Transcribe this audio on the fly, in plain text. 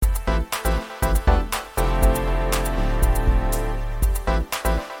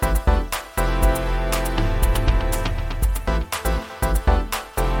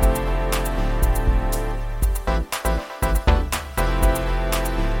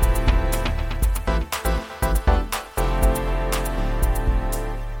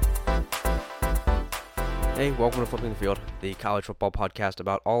Hey, welcome to Flipping the Field, the college football podcast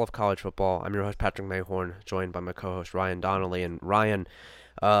about all of college football. I'm your host, Patrick Mayhorn, joined by my co-host, Ryan Donnelly. And Ryan,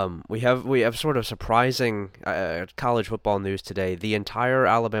 we have sort of surprising college football news today. The entire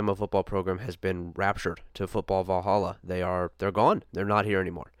Alabama football program has been raptured to football Valhalla. They're gone. They're not here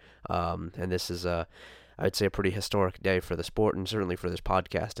anymore. And this is I'd say a pretty historic day for the sport and certainly for this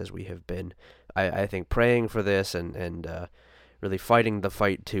podcast, as we have been, I think, praying for this and really fighting the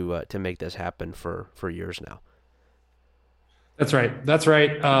fight to make this happen for years now. That's right.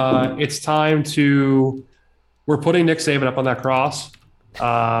 It's time we're putting Nick Saban up on that cross.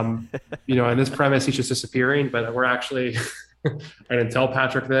 In this premise, he's just disappearing, but we're actually going to tell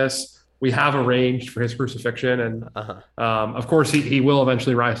Patrick this. We have arranged for his crucifixion. And of course, he will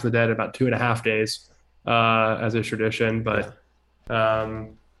eventually rise from the dead in about 2.5 days as is tradition. But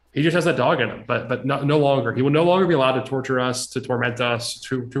he just has that dog in him, but no longer. He will no longer be allowed to torture us, to torment us,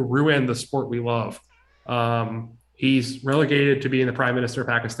 to ruin the sport we love. He's relegated to being the Prime Minister of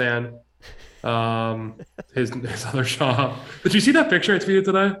Pakistan. His other job. Did you see that picture I tweeted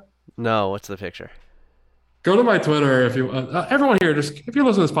today? No, what's the picture? Go to my Twitter if you. Everyone here, just if you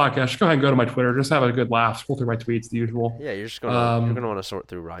listen to this podcast, just go ahead and go to my Twitter. Just have a good laugh. Scroll through my tweets, the usual. Yeah, you're just gonna you're gonna want to sort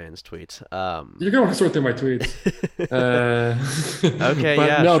through Ryan's tweets. You're gonna want to sort through my tweets. Okay,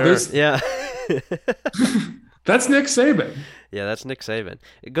 yeah, no, sure. Yeah. That's Nick Saban. Yeah, that's Nick Saban.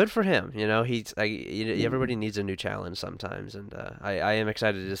 Good for him. Everybody needs a new challenge sometimes, and I am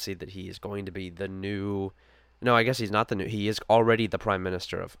excited to see that he is going to be the new. No, I guess he's not the new. He is already the Prime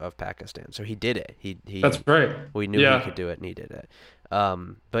Minister of Pakistan, so he did it. He That's right. We knew he could do it, and he did it.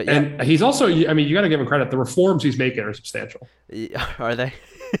 But yeah. And he's also. I mean, you got to give him credit. The reforms he's making are substantial. Are they?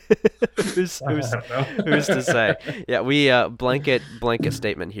 who's to say? Yeah, we blanket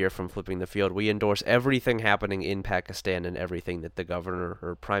statement here from Flipping the Field. We endorse everything happening in Pakistan and everything that the governor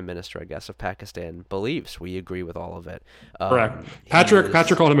or prime minister, I guess, of Pakistan believes. We agree with all of it. Correct. Patrick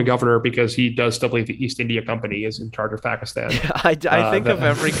called him a governor because he does still believe the East India Company is in charge of Pakistan. I think of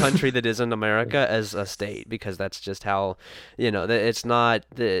every country that isn't America as a state, because that's just how, it's not.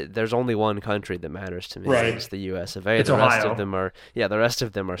 There's only one country that matters to me. Right. It's the U.S. of A. It's the Ohio. rest of them are. Yeah, the rest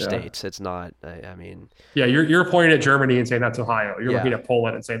of them are states. It's not. I mean. Yeah, you're pointing at Germany and saying that's Ohio. You're looking at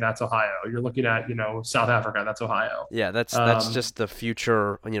Poland and saying that's Ohio. You're looking at South Africa. That's Ohio. Yeah, that's just the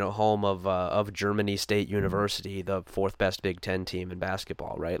future home of Germany State University, the fourth best Big Ten team in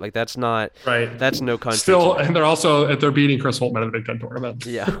basketball, right? Like that's not right. That's no country. Still, and they're beating Chris Holtmann in the Big Ten tournament.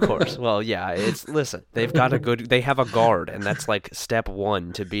 Yeah, of course. Well, yeah, they have a guard, and that's like step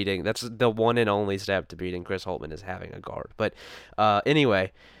one to beating. That's the one and only step to beating Chris Holtmann is having a guard. But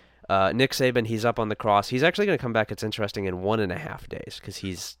anyway. Nick Saban, he's up on the cross. He's actually going to come back. It's interesting in 1.5 days because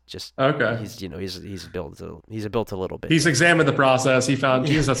he's just okay. He's built a little bit. He's examined the process. He found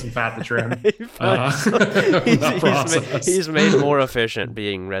Jesus has some fat to trim. He's made more efficient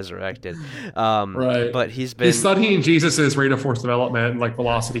being resurrected. Right, but he's studying Jesus's rate of force development, like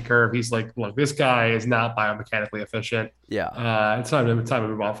velocity curve. He's like, look, this guy is not biomechanically efficient. Yeah, it's time to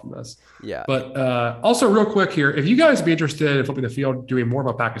move on from this. Yeah, but also real quick here, if you guys would be interested in Flipping the Field, doing more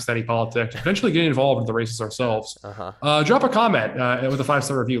about Pakistani politics, potentially getting involved in the races ourselves, drop a comment with a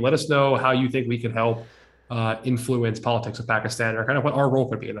 5-star review. Let us know how you think we can help influence politics of Pakistan, or kind of what our role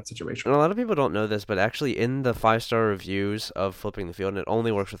could be in that situation. And a lot of people don't know this, but actually in the 5-star reviews of Flipping the Field, and it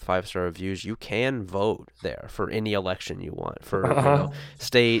only works with 5-star reviews, you can vote there for any election you want, for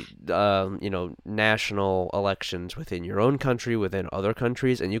state, national elections within your own country, within other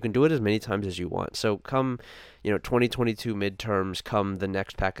countries, and you can do it as many times as you want. So come 2022 midterms, come the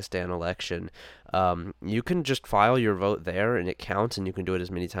next Pakistan election, you can just file your vote there and it counts, and you can do it as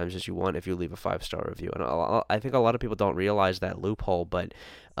many times as you want if you leave a 5-star review. And I think a lot of people don't realize that loophole, but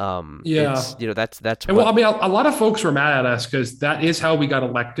that's and well, I mean, a lot of folks were mad at us because that is how we got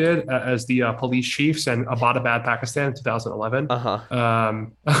elected as the police chiefs in Abbottabad, Pakistan in 2011.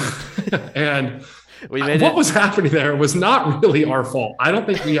 And what was happening there was not really our fault. I don't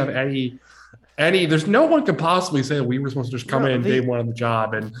think we have any there's no one could possibly say we were supposed to just come in day one on the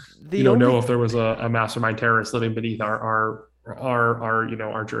job and know if there was a mastermind terrorist living beneath our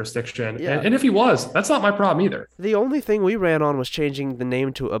jurisdiction. Yeah. And if he was, that's not my problem either. The only thing we ran on was changing the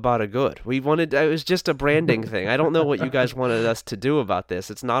name to About a Good. It was just a branding thing. I don't know what you guys wanted us to do about this.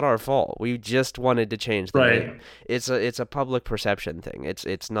 It's not our fault. We just wanted to change the name. It's a public perception thing.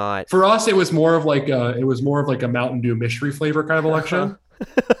 It's not. For us, it was more of like a Mountain Dew mystery flavor kind of election.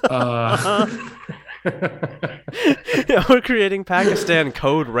 Yeah, we're creating Pakistan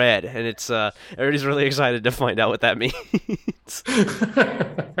Code Red, and it's everybody's really excited to find out what that means.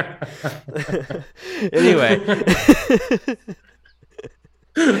 Anyway,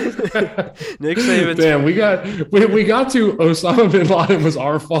 Nick Saban's Damn, we got to Osama bin Laden was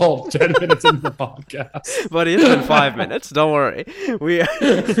our fault 10 minutes into the podcast. But it's been 5 minutes. Don't worry. We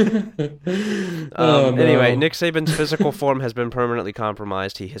Oh, no. Anyway, Nick Saban's physical form has been permanently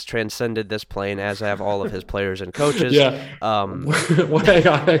compromised. He has transcended this plane, as have all of his players and coaches. Yeah. Well, hang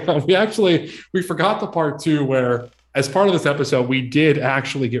on. We forgot the part too where, as part of this episode, we did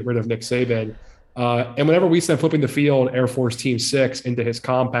actually get rid of Nick Saban. And whenever we sent Flipping the Field Air Force Team 6 into his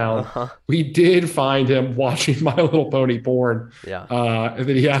compound, we did find him watching My Little Pony porn. Yeah. And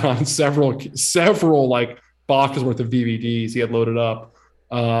then he had on several like boxes worth of DVDs he had loaded up.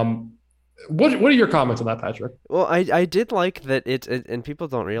 What are your comments on that, Patrick? Well, I did like that and people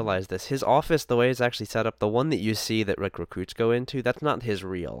don't realize this. His office, the way it's actually set up, the one that you see that recruits go into, that's not his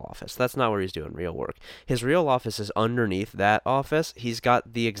real office. That's not where he's doing real work. His real office is underneath that office. He's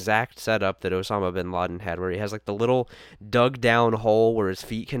got the exact setup that Osama bin Laden had, where he has like the little dug down hole where his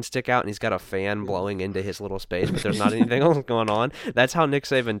feet can stick out, and he's got a fan blowing into his little space, but there's not anything else going on. That's how Nick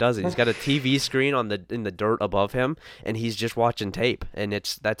Saban does it. He's got a TV screen in the dirt above him, and he's just watching tape, and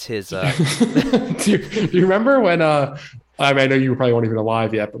that's his. do you remember when I know you probably weren't even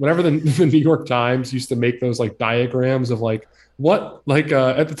alive yet, but whenever the New York Times used to make those like diagrams of like what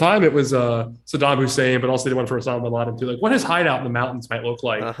at the time it was Saddam Hussein, but also they went for Osama bin Laden too, like what his hideout in the mountains might look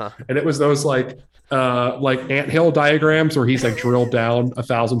like. And it was those like anthill diagrams where he's like drilled down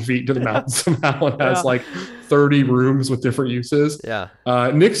 1,000 feet into the mountains somehow and has like 30 rooms with different uses. Yeah.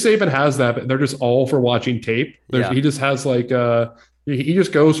 Nick Saban has that, but they're just all for watching tape. He just has like he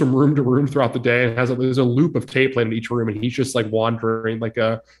just goes from room to room throughout the day and there's a loop of tape playing in each room, and he's just like wandering like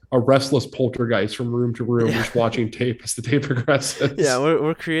a restless poltergeist from room to room, just watching tape as the tape progresses. Yeah,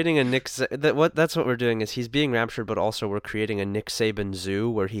 we're creating a that's what we're doing is he's being raptured, but also we're creating a Nick Saban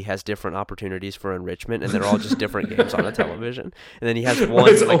zoo where he has different opportunities for enrichment, and they're all just different games on the television. And then he has one.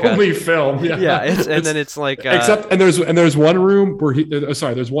 It's like only film. Yeah, then it's like there's one room where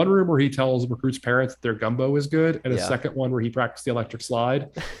there's one room where he tells recruits' parents that their gumbo is good, and a second one where he practiced the electric slide.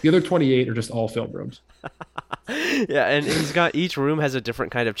 The other 28 are just all film rooms. Yeah, and each room has a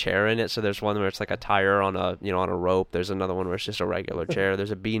different kind of chair in it. So there's one where it's like a tire on a rope. There's another one where it's just a regular chair.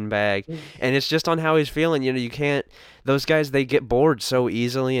 There's a bean bag, and it's just on how he's feeling. You can't. Those guys, they get bored so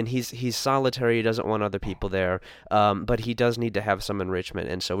easily, and he's solitary. He doesn't want other people there, but he does need to have some enrichment,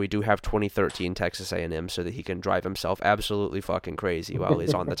 and so we do have 2013 Texas A&M so that he can drive himself absolutely fucking crazy while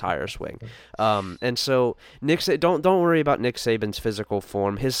he's on the tire swing. And so don't worry about Nick Saban's physical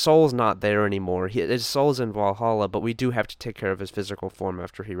form. His soul's not there anymore. His soul's in Valhalla, but we do have to take care of his physical form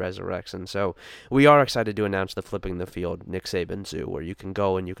after he resurrects, and so we are excited to announce the Flipping the Field Nick Saban Zoo, where you can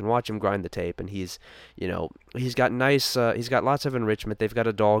go and you can watch him grind the tape, and he's got he's got lots of enrichment. They've got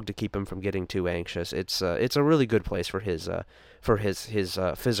a dog to keep him from getting too anxious. It's a really good place for his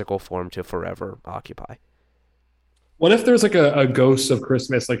physical form to forever occupy. What if there's like a Ghosts of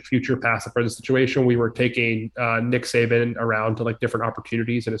Christmas, like future past and present situation? We were taking Nick Saban around to like different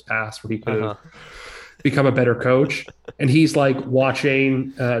opportunities in his past where he could have become a better coach, and he's like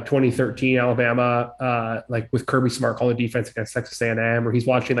watching 2013 Alabama like with Kirby Smart calling defense against Texas A&M, or he's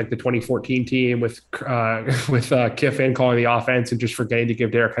watching like the 2014 team with Kiffin calling the offense and just forgetting to give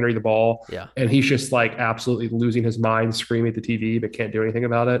Derrick Henry the ball. Yeah, and he's just like absolutely losing his mind, screaming at the TV, but can't do anything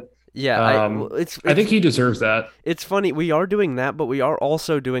about it. Yeah, I think he deserves that. It's funny, we are doing that, but we are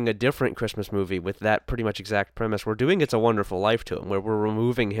also doing a different Christmas movie with that pretty much exact premise. We're doing It's a Wonderful Life to him, where we're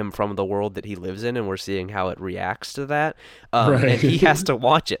removing him from the world that he lives in, and we're seeing how it reacts to that. Right. And he has to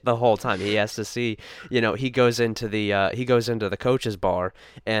watch it the whole time. He has to see, he goes into the coach's bar,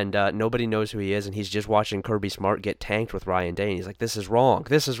 and nobody knows who he is, and he's just watching Kirby Smart get tanked with Ryan Day, and he's like, "This is wrong.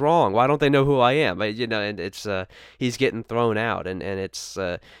 This is wrong. Why don't they know who I am?" But, and it's he's getting thrown out, and it's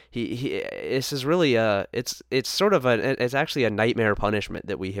this is really it's sort of it's actually a nightmare punishment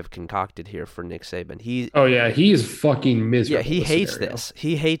that we have concocted here for Nick Saban. He's fucking miserable. Yeah, he hates this.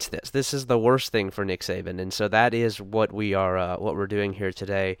 He hates this. This is the worst thing for Nick Saban, and so that is what we're doing here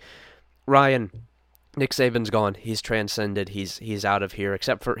today. Ryan, Nick Saban's gone. He's transcended. He's out of here.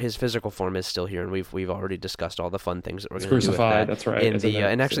 Except for his physical form is still here, and we've already discussed all the fun things that we're going to do with that. That's right.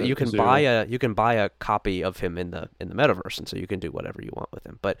 And actually, you can buy a copy of him in the metaverse, and so you can do whatever you want with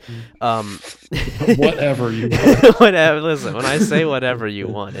him. But whatever you want. Whatever. Listen, when I say whatever you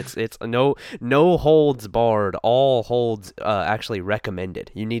want, it's no holds barred. All holds actually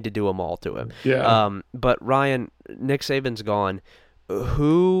recommended. You need to do them all to him. Yeah. But Ryan, Nick Saban's gone.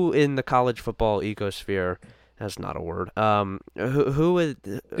 Who in the college football ecosphere? That's not a word. Who is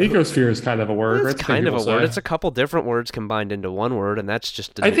ecosphere is kind of a word. It's kind of a word. It's a couple different words combined into one word, and that's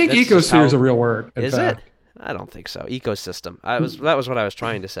just. I think ecosphere is a real word. Is it? I don't think so. Ecosystem. That was what I was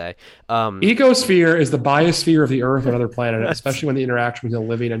trying to say. Ecosphere is the biosphere of the Earth or another planet, especially when the interaction between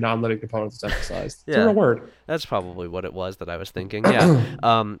living and non-living components is emphasized. It's a real word. That's probably what it was that I was thinking. Yeah.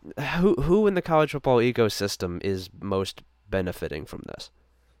 Who in the college football ecosystem is most benefiting from this?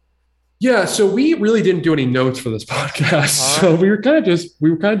 Yeah, so we really didn't do any notes for this podcast. So we were kind of just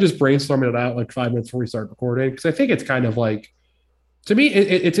brainstorming it out like 5 minutes before we started recording, because I think it's kind of like, to me,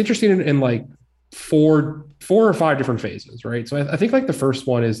 it's interesting in like four or five different phases, right? So I think like the first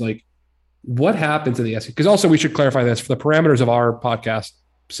one is like, what happens in the SEC? Because also we should clarify this for the parameters of our podcast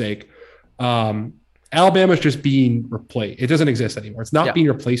sake. Alabama's just being replaced. It doesn't exist anymore. It's not being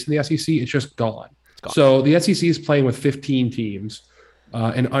replaced in the SEC. It's just gone. So the SEC is playing with 15 teams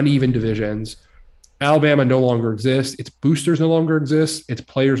in uneven divisions. Alabama no longer exists. Its boosters no longer exist. Its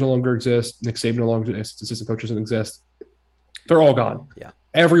players no longer exist. Nick Saban no longer exists. Assistant coaches don't exist. They're all gone. Yeah.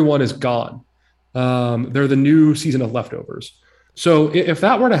 Everyone is gone. They're the new season of leftovers. So if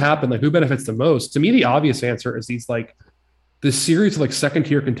that were to happen, like who benefits the most? To me, the obvious answer is these like this series of like second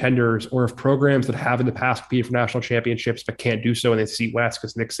tier contenders, or of programs that have in the past competed for national championships but can't do so in the SEC West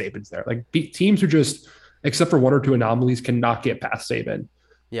because Nick Saban's there. Like teams who just, except for one or two anomalies, cannot get past Saban.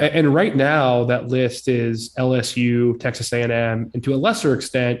 Yeah. And right now that list is LSU, Texas A&M, and to a lesser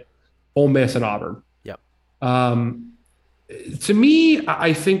extent, Ole Miss and Auburn. Yep. To me,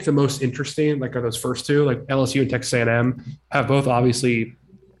 I think the most interesting, like, are those first two. Like LSU and Texas A&M have both obviously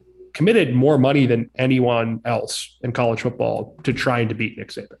committed more money than anyone else in college football to trying to beat Nick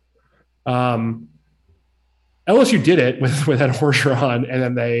Saban. LSU did it with Ed Orgeron, and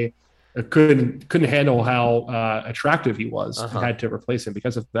then they couldn't handle how attractive he was and had to replace him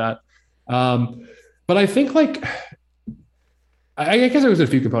because of that. But I think like, I guess there's a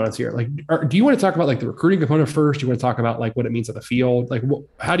few components here. Like, do you want to talk about like the recruiting component first? Do you want to talk about like what it means on the field? Like,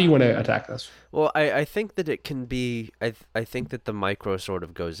 how do you want to attack this? Well, I think that it can be. I think that the micro sort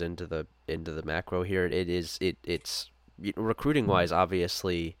of goes into the macro here. It's recruiting wise.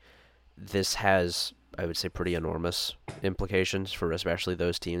 Obviously, this has, I would say, pretty enormous implications for especially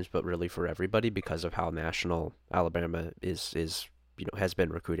those teams, but really for everybody because of how national Alabama is has been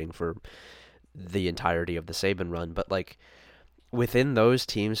recruiting for the entirety of the Saban run. But like, within those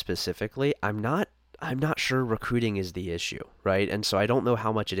teams specifically, I'm not sure recruiting is the issue, right? And so I don't know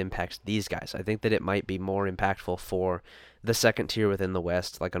how much it impacts these guys. I think that it might be more impactful for the second tier within the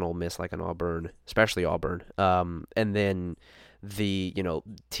West, like an Ole Miss, like an Auburn, especially Auburn, and then the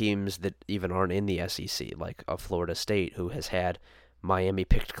teams that even aren't in the SEC, like a Florida State, who has had Miami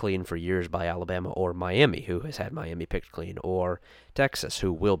picked clean for years by Alabama, or Miami, who has had Miami picked clean, or Texas,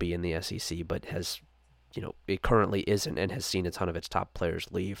 who will be in the SEC but has, it currently isn't and has seen a ton of its top players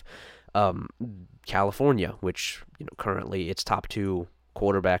leave. California, which currently its top two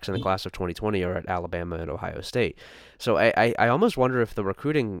quarterbacks in the class of 2020 are at Alabama and Ohio State. So I almost wonder if the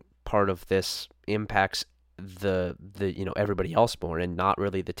recruiting part of this impacts the everybody else more, and not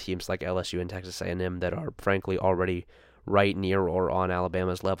really the teams like LSU and Texas A&M that are frankly already right near or on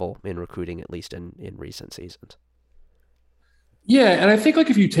Alabama's level in recruiting, at least in recent seasons. Yeah, and I think like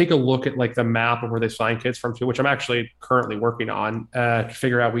if you take a look at like the map of where they sign kids from too, which I'm actually currently working on to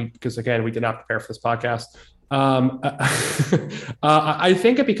figure out, because again, we did not prepare for this podcast. I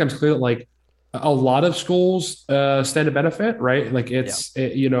think it becomes clear that like a lot of schools stand to benefit, right? Like it's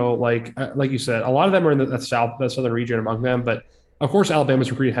like you said, a lot of them are in the southern region among them, but of course Alabama's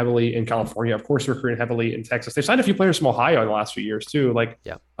recruiting heavily in California. Of course, they're recruiting heavily in Texas. They've signed a few players from Ohio in the last few years too. Like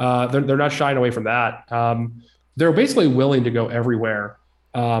they're not shying away from that. They're basically willing to go everywhere.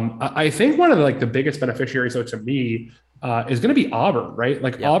 I think one of the biggest beneficiaries, though, to me, is going to be Auburn, right?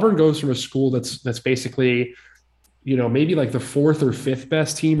 Like Auburn goes from a school that's basically, maybe like the fourth or fifth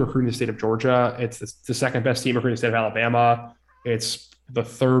best team recruiting the state of Georgia. It's the second best team recruiting the state of Alabama. It's the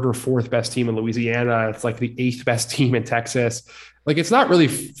third or fourth best team in Louisiana. It's like the eighth best team in Texas. Like it's not really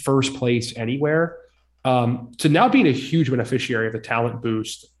first place anywhere. To now being a huge beneficiary of the talent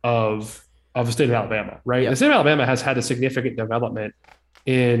boost of the state of Alabama, right? The state of Alabama has had a significant development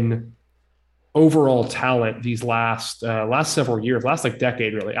in overall talent these last several years, last like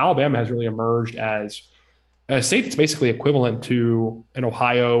decade, really. Alabama has really emerged as a state that's basically equivalent to an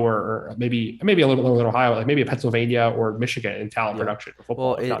Ohio or maybe a little bit lower than Ohio, like maybe a Pennsylvania or Michigan in talent production for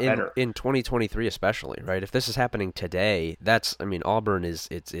football. Well, in 2023 especially, right? If this is happening today, Auburn is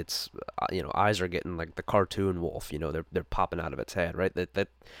it's eyes are getting like the cartoon wolf, they're popping out of its head, right? That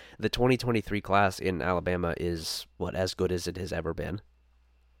the 2023 class in Alabama is as good as it has ever been.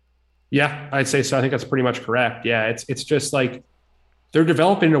 Yeah, I'd say so. I think that's pretty much correct. Yeah, it's just like they're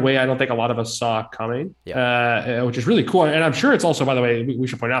developing in a way I don't think a lot of us saw coming, which is really cool. And I'm sure it's also, by the way, we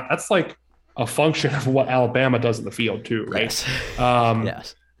should point out, that's like a function of what Alabama does in the field too, right? Yes. Um,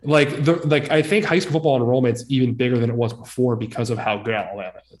 Yes. like I think high school football enrollment's even bigger than it was before because of how good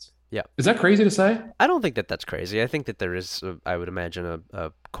Alabama is. Yeah. Is that crazy to say? I don't think that that's crazy. I think that there is, I would imagine,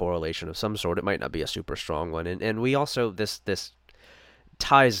 a correlation of some sort. It might not be a super strong one, and we also this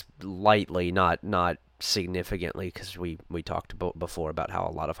ties lightly, not significantly, because we talked about before about how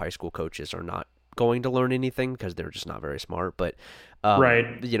a lot of high school coaches are not going to learn anything because they're just not very smart. But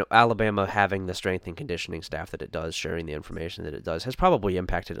Right. Alabama having the strength and conditioning staff that it does, sharing the information that it does, has probably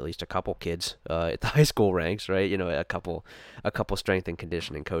impacted at least a couple kids at the high school ranks, right? A couple strength and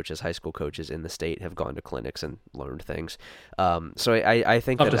conditioning coaches, high school coaches in the state have gone to clinics and learned things. So I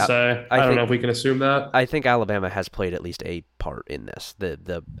think Tough that to say. I I don't know think if we can assume that. I think Alabama has played at least a part in this.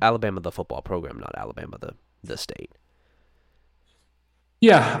 The Alabama the football program, not Alabama the state.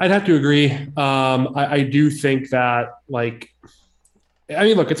 Yeah, I'd have to agree. I do think that like I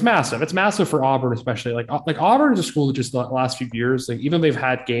mean, look, it's massive. It's massive for Auburn, especially like Auburn is a school that just the last few years, like even though they've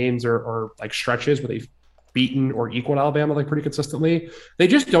had games or like stretches where they've beaten or equaled Alabama like pretty consistently, they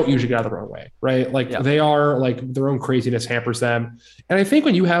just don't usually get out of their own way, right? Like Yeah. they are like their own craziness hampers them. And I think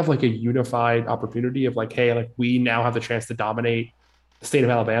when you have like a unified opportunity of like, hey, like we now have the chance to dominate the state of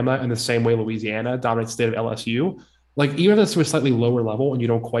Alabama in the same way Louisiana dominates the state of LSU. Like even if it's to a slightly lower level and you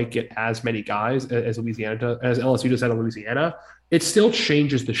don't quite get as many guys as Louisiana does, as LSU does out of Louisiana, it still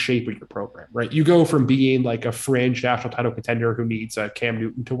changes the shape of your program, right? You go from being like a fringe national title contender who needs Cam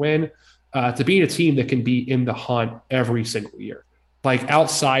Newton to win to being a team that can be in the hunt every single year. Like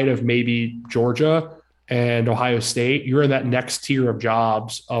outside of maybe Georgia and Ohio State, you're in that next tier of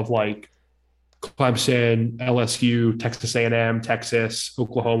jobs of like Clemson, LSU, Texas A&M, Texas,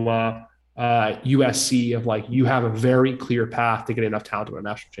 Oklahoma, USC. Of like you have a very clear path to get enough talent to win a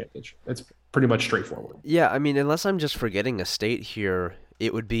national championship. It's pretty much straightforward. Yeah, I mean, unless I'm just forgetting a state here,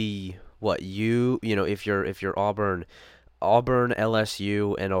 it would be what if you're Auburn,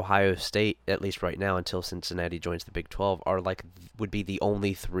 LSU, and Ohio State, at least right now until Cincinnati joins the Big 12, are like would be the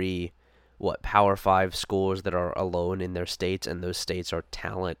only three Power 5 schools that are alone in their states, and those states are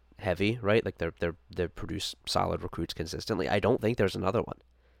talent heavy, right? Like they produce solid recruits consistently. I don't think there's another one.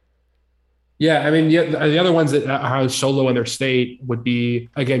 Yeah, I mean, yeah, the other ones that are solo in their state would be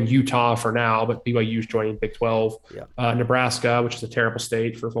again Utah for now, but BYU's joining Big 12. Yeah. Nebraska, which is a terrible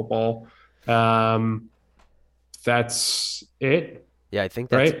state for football. Um, that's it, Yeah, I think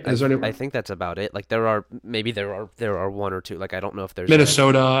that's right? Is there any I think that's about it. Like there are one or two. Like I don't know if there's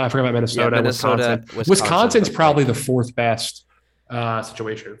Minnesota? I forgot about yeah, Minnesota. Minnesota, Wisconsin. Wisconsin, Wisconsin's but probably like the fourth best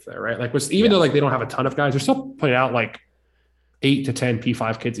situation there, right? Like, even yeah. though like they don't have a ton of guys, they're still putting out like 8 to 10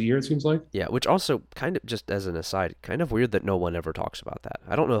 P5 kids a year. It seems like. Yeah, which also kind of just as an aside, kind of weird that no one ever talks about that.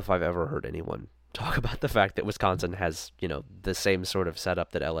 I don't know if I've ever heard anyone talk about the fact that Wisconsin has, the same sort of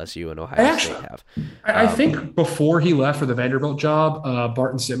setup that LSU and Ohio State have. I think before he left for the Vanderbilt job,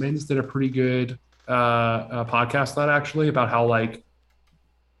 Barton Simmons did a pretty good podcast on that actually about how like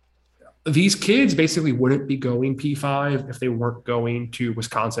these kids basically wouldn't be going P5 if they weren't going to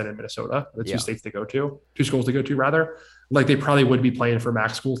Wisconsin and Minnesota, the two Yeah. states they go to, two schools to go to rather. Like they probably would be playing for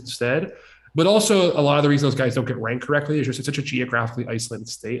MAC schools instead. But also a lot of the reason those guys don't get ranked correctly is just it's such a geographically isolated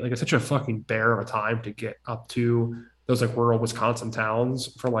state. Like it's such a fucking bear of a time to get up to those like rural Wisconsin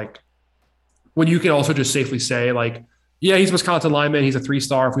towns for like when you can also just safely say like, yeah, he's a Wisconsin lineman. He's a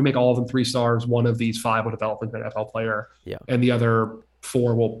 3-star. If we make all of them 3 stars, one of these 5 will develop into an NFL player. Yeah. And the other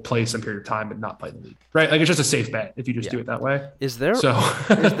 4 will play some period of time but not play in the league. Right. Like it's just a safe bet if you just do it that way. Is there So off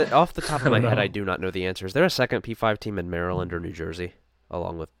the top of my head, know. I do not know the answer. Is there a second P5 team in Maryland or New Jersey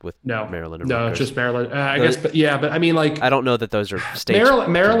along with no, Maryland and no, Rutgers? just Maryland. I guess, but yeah, but I mean, like I don't know that those are states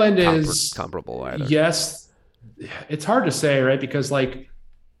Maryland is comparable either. Yes, it's hard to say, right? Because like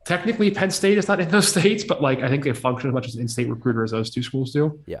technically Penn State is not in those states, but like I think they function as much as an in-state recruiter as those two schools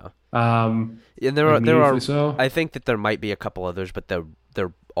do. Yeah. And there are so. I think that there might be a couple others, but they're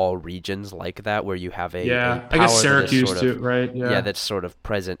all regions like that where you have a I guess Syracuse sort too, of, right? yeah, that's sort of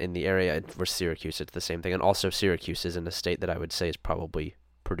present in the area. And for Syracuse, it's the same thing, and also Syracuse is in a state that I would say is probably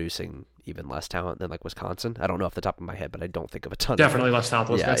producing even less talent than like Wisconsin. I don't know off the top of my head, but I don't think of a ton. Definitely less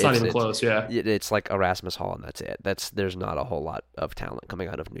talent. Yeah, it's not even close. Yeah, it's like Erasmus Hall, and that's it. There's not a whole lot of talent coming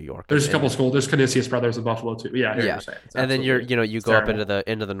out of New York. There's a couple of schools. There's Canisius Brothers in Buffalo too. Yeah, yeah. And then you go up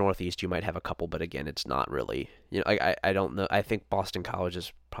into the Northeast, you might have a couple, but again, it's not really. I don't know. I think Boston College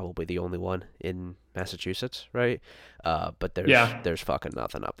is probably the only one in Massachusetts, right? But there's fucking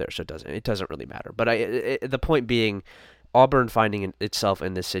nothing up there, so it doesn't really matter. But the point being, Auburn finding itself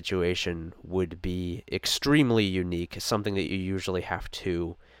in this situation would be extremely unique, something that you usually have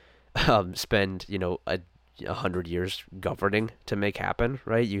to spend 100 years governing to make happen,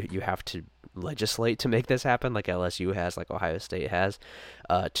 right? You have to legislate to make this happen, like LSU has, like Ohio State has,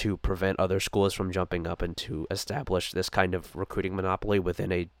 to prevent other schools from jumping up and to establish this kind of recruiting monopoly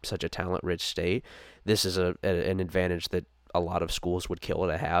within such a talent-rich state. This is an advantage that a lot of schools would kill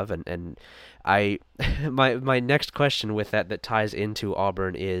to have, and I my next question with that ties into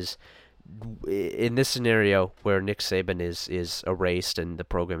Auburn is, in this scenario where Nick Saban is erased and the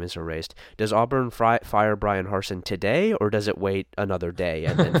program is erased, does Auburn fire Brian Harsin today, or does it wait another day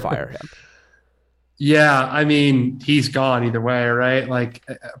and then fire him? Yeah, I mean, he's gone either way, right? Like,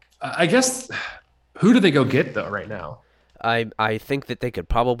 I guess, who do they go get though right now? I think that they could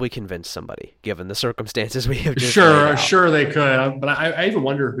probably convince somebody, given the circumstances we have just laid out. Sure they could, but I even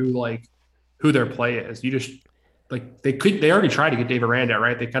wonder who their play is. You just they already tried to get Dave Aranda,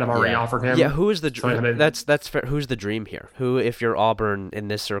 right? They kind of already offered him. Yeah, who is the that's fair. Who's the dream here? Who, if you're Auburn in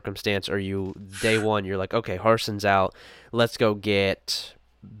this circumstance, are you day one? You're like, okay, Harsin's out. Let's go get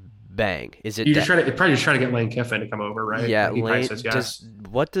Bang. Is it? You're probably just trying to get Lane Kiffin to come over, right? Yeah, he Lane says yes.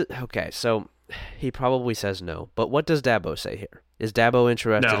 Okay, so he probably says no. But what does Dabo say here? Is Dabo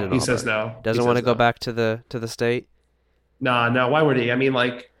interested in Auburn? No, he says no. Doesn't want to go back to the state? No. Why would he? I mean,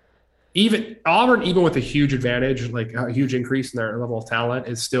 like, even Auburn, even with a huge advantage, like a huge increase in their level of talent,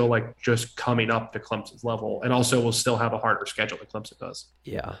 is still like just coming up to Clemson's level, and also will still have a harder schedule than Clemson does.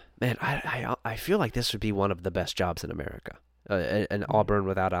 Yeah, man, I feel like this would be one of the best jobs in America. An Auburn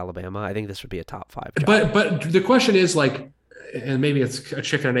without Alabama, I think this would be a top 5 job. But the question is, like, and maybe it's a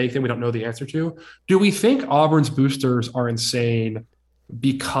chicken and egg thing we don't know the answer to. Do we think Auburn's boosters are insane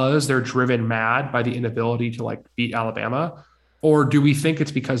because they're driven mad by the inability to like beat Alabama? Or do we think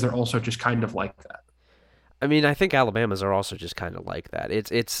it's because they're also just kind of like that? I mean, I think Alabama's are also just kind of like that.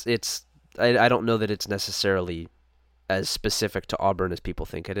 I don't know that it's necessarily as specific to Auburn as people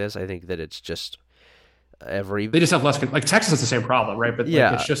think it is. I think that it's just they just have less, like Texas has the same problem, right? But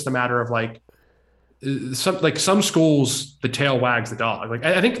yeah, it's just a matter of like some schools, the tail wags the dog. Like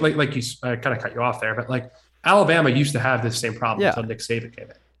I think like you kind of cut you off there, but like Alabama used to have this same problem until Nick Saban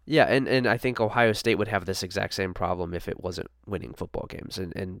came in. Yeah, and I think Ohio State would have this exact same problem if it wasn't winning football games.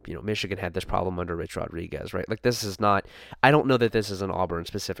 And Michigan had this problem under Rich Rodriguez, right? Like, this is not – I don't know that this is an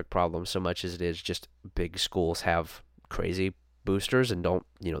Auburn-specific problem so much as it is just big schools have crazy boosters and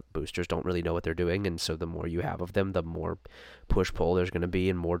boosters don't really know what they're doing. And so the more you have of them, the more push-pull there's going to be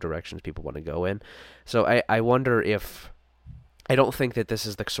and more directions people want to go in. So I wonder if – I don't think that this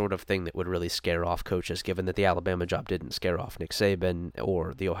is the sort of thing that would really scare off coaches, given that the Alabama job didn't scare off Nick Saban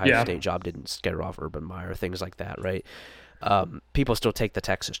or the Ohio State job didn't scare off Urban Meyer, things like that, right? People still take the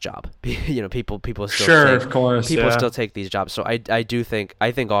Texas job. People still still take these jobs. So I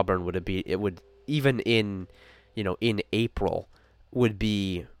think Auburn would even in April would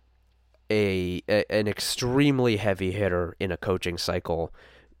be an extremely heavy hitter in a coaching cycle.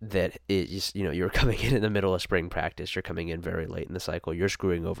 That is, you're coming in the middle of spring practice. You're coming in very late in the cycle. You're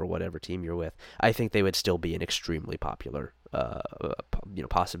screwing over whatever team you're with. I think they would still be an extremely popular,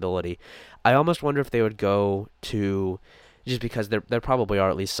 possibility. I almost wonder if they would go to, just because there probably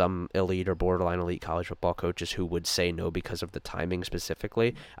are at least some elite or borderline elite college football coaches who would say no because of the timing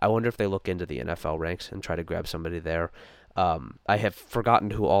specifically. I wonder if they look into the NFL ranks and try to grab somebody there. I have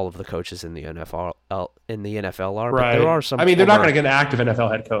forgotten who all of the coaches in the NFL are, right. But there are some. I mean, they're not going to get an active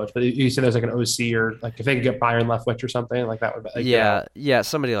NFL head coach, but you said there's like an OC or like if they could get Byron Leftwich or something like that would. Like,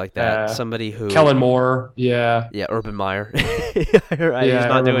 somebody like that. Somebody who Kellen Moore, Urban Meyer. He's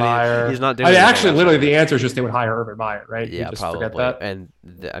not doing. I mean, actually, literally, the answer is just they would hire Urban Meyer, right? Yeah, just probably. Forget that. And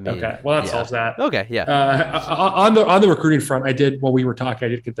I mean, okay, well, that solves that. Okay, yeah. On the recruiting front, I did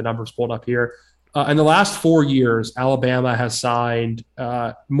get the numbers pulled up here. In the last 4 years, Alabama has signed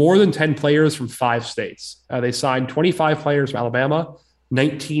more than 10 players from 5 states. They signed 25 players from Alabama,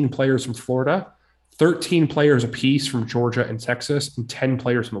 19 players from Florida, 13 players apiece from Georgia and Texas, and 10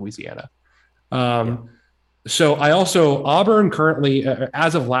 players from Louisiana. So Auburn currently,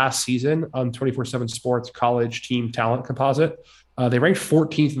 as of last season on 24/7 Sports College Team Talent Composite, they ranked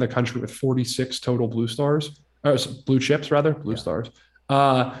 14th in the country with 46 total blue chips.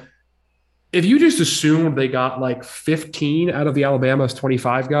 If you just assume they got like 15 out of the Alabama's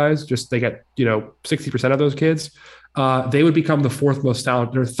 25 guys, they get 60% of those kids, they would become the third most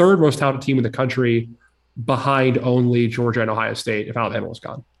talented team in the country, behind only Georgia and Ohio State if Alabama was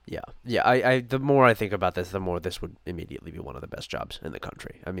gone. Yeah. I the more I think about this, the more this would immediately be one of the best jobs in the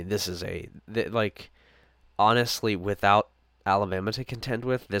country. I mean, this is honestly, without Alabama to contend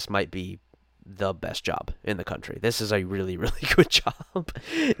with, this might be the best job in the country. This is a really, really good job.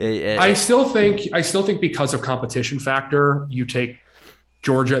 I still think because of competition factor, you take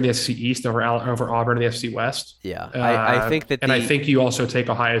Georgia in the SEC East over Auburn in the SEC West. Yeah, I think that I think you also take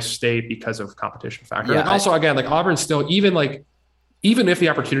Ohio State because of competition factor. Yeah, and also, again, like Auburn still, even if the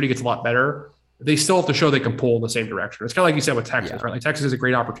opportunity gets a lot better, they still have to show they can pull in the same direction. It's kind of like you said with Texas, right? Like Texas is a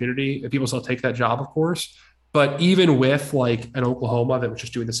great opportunity. People still take that job, of course. But even with like an Oklahoma that was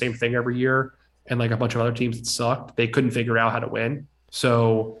just doing the same thing every year and like a bunch of other teams that sucked, they couldn't figure out how to win.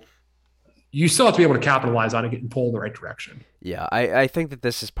 So you still have to be able to capitalize on it, getting pulled in the right direction. Yeah, I think that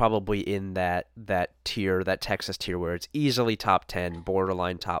this is probably in that tier, that Texas tier, where it's easily top 10,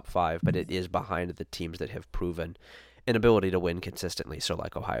 borderline top 5, but it is behind the teams that have proven an ability to win consistently. So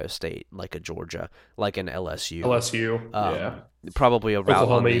like Ohio State, like a Georgia, like an LSU. Yeah. Probably around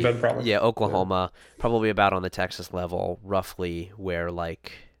Oklahoma Oklahoma, probably about on the Texas level, roughly where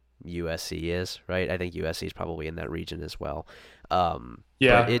like USC is, right? I think USC is probably in that region as well.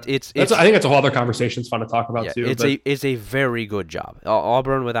 Yeah, it's I think that's a whole other conversation. It's fun to talk about too. It's a very good job.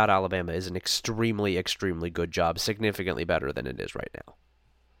 Auburn without Alabama is an extremely, extremely good job, significantly better than it is right now.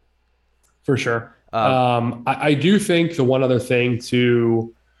 For sure. I do think the one other thing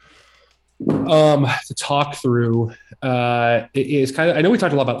to talk through is kind of, I know we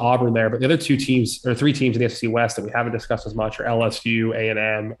talked a lot about Auburn there, but the other two teams or three teams in the SEC West that we haven't discussed as much are LSU,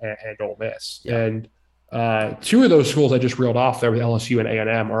 A&M, and Ole Miss. Yeah. And two of those schools I just reeled off there with LSU and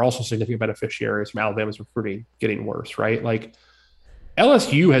A&M are also significant beneficiaries from Alabama's recruiting getting worse, right? Like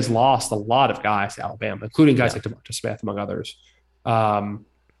LSU has lost a lot of guys to Alabama, including guys like DeVonta Smith, among others.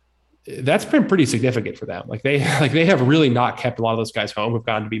 That's been pretty significant for them. Like they have really not kept a lot of those guys home. Have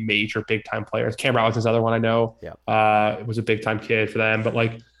gotten to be major big time players. Cam Robinson's another one I know. Yeah. It was a big time kid for them, but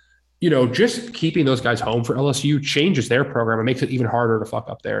like, just keeping those guys home for LSU changes their program and makes it even harder to fuck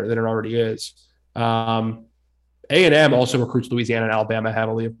up there than it already is. A&M also recruits Louisiana and Alabama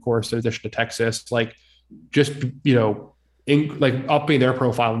heavily, of course, in addition to Texas. Like, just upping their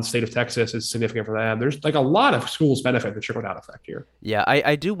profile in the state of Texas is significant for them. There's like a lot of schools benefit the trickle down effect here. Yeah,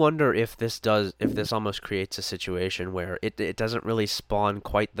 I do wonder if this almost creates a situation where it doesn't really spawn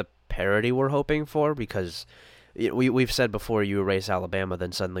quite the parity we're hoping for, because we've said before, you erase Alabama,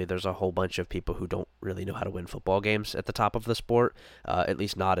 then suddenly there's a whole bunch of people who don't really know how to win football games at the top of the sport, at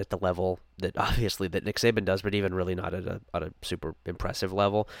least not at the level that obviously that Nick Saban does, but even really not at a super impressive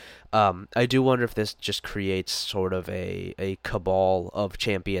level. I do wonder if this just creates sort of a cabal of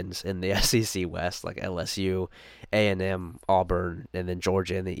champions in the SEC West, like LSU, A&M, Auburn, and then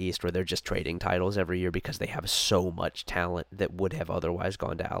Georgia in the East, where they're just trading titles every year because they have so much talent that would have otherwise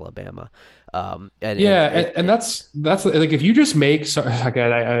gone to Alabama. And that's like, if you just make,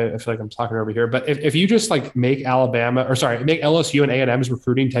 again, I feel like I'm talking over here, but if you just like make LSU and A&M's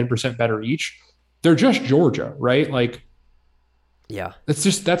recruiting 10% better each, they're just Georgia, right? Like, yeah, that's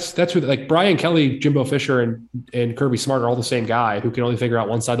what, like, Brian Kelly, Jimbo Fisher, and Kirby Smart are all the same guy who can only figure out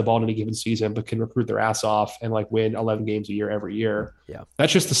one side of the ball in any given season, but can recruit their ass off and like win 11 games a year every year. Yeah,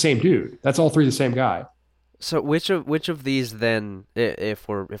 that's just the same dude. That's all three the same guy. So which of these then, if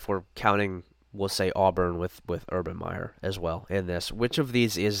we're counting, we'll say Auburn with Urban Meyer as well in this, which of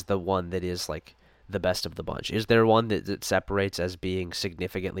these is the one that is like the best of the bunch? Is there one that separates as being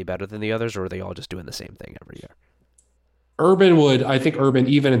significantly better than the others, or are they all just doing the same thing every year? I think Urban,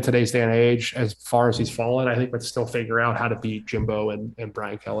 even in today's day and age, as far as he's fallen, I think would still figure out how to beat Jimbo and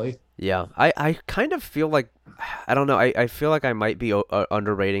Brian Kelly. Yeah, I kind of feel like, I don't know, I feel like I might be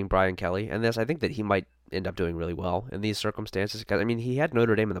underrating Brian Kelly in this. I think that he might end up doing really well in these circumstances, because I mean, he had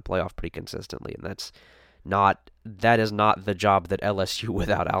Notre Dame in the playoff pretty consistently, and that is not the job that LSU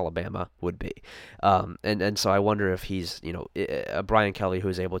without Alabama would be. And so I wonder if he's, a Brian Kelly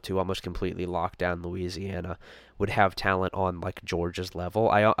who's able to almost completely lock down Louisiana would have talent on like Georgia's level.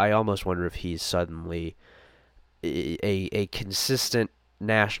 I almost wonder if he's suddenly a consistent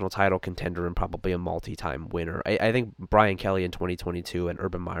national title contender and probably a multi-time winner. I think Brian Kelly in 2022 and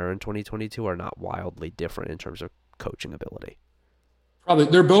Urban Meyer in 2022 are not wildly different in terms of coaching ability. Probably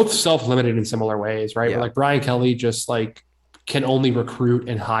they're both self-limited in similar ways, right? Yeah. But like Brian Kelly just like can only recruit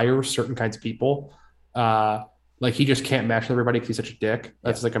and hire certain kinds of people. Like he just can't mesh with everybody because he's such a dick.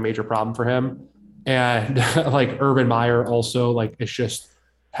 That's like a major problem for him. And like Urban Meyer also like it's just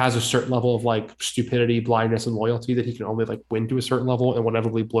has a certain level of like stupidity, blindness, and loyalty that he can only like win to a certain level and will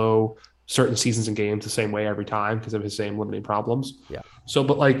inevitably blow certain seasons and games the same way every time because of his same limiting problems. Yeah. So,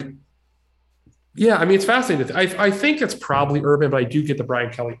 but like, yeah, I mean, it's fascinating. I think it's probably Urban, but I do get the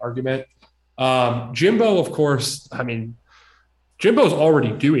Brian Kelly argument. Jimbo, of course, I mean, Jimbo's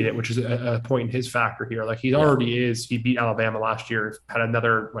already doing it, which is a point in his factor here. Like he already is. He beat Alabama last year,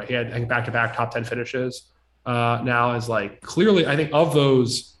 he had back-to-back top 10 finishes. Now is like clearly, I think of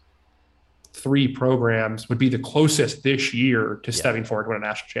those three programs would be the closest this year to stepping forward to win a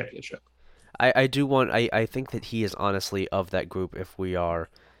national championship. I think that he is honestly of that group. If we are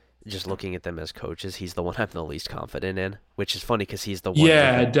just looking at them as coaches, he's the one I'm the least confident in, which is funny because he's the one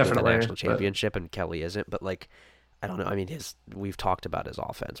with the national championship and Kelly isn't. But like, I don't know. I mean, we've talked about his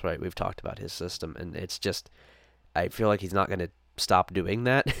offense, right? We've talked about his system, and it's just, I feel like he's not going to stop doing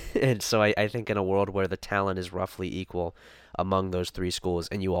that. And so I think in a world where the talent is roughly equal among those three schools,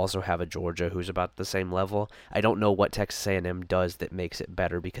 and you also have a Georgia who's about the same level, I don't know what Texas A&M does that makes it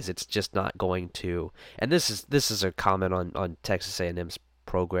better, because it's just not going to. And this is a comment on Texas A&M's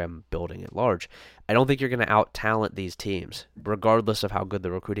program building at large. I don't think you're going to out-talent these teams, regardless of how good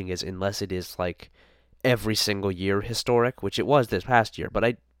the recruiting is, unless it is like every single year historic, which it was this past year. But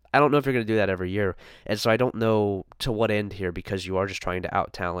I don't know if you're going to do that every year. And so I don't know to what end here, because you are just trying to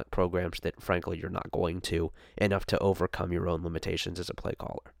out-talent programs that, frankly, you're not going to, enough to overcome your own limitations as a play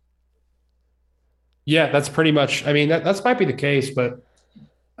caller. Yeah, that's pretty much, I mean, that might be the case, but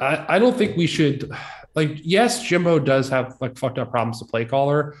I don't think we should, like, yes, Jimbo does have like fucked up problems to play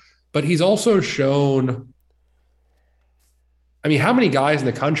caller, but he's also shown, I mean, how many guys in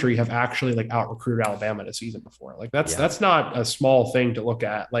the country have actually like out recruited Alabama in a season before? Like that's not a small thing to look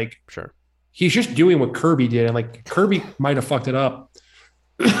at. Like, sure, he's just doing what Kirby did. And like Kirby might have fucked it up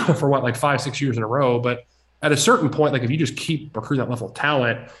for what, like 5-6 years in a row. But at a certain point, like if you just keep recruiting that level of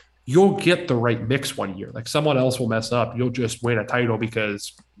talent, you'll get the right mix one year. Like someone else will mess up. You'll just win a title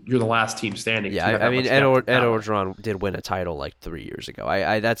because you're the last team standing. Yeah, I mean, Ed Orgeron did win a title like 3 years ago.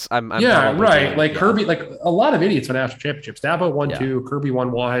 I'm yeah, right. Like Kirby, like a lot of idiots won national championships. Dabo won 2, Kirby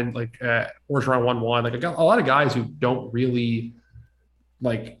won 1, like Orgeron won 1. Like a lot of guys who don't really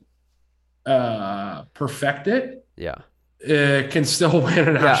like perfect it. Yeah. Can still win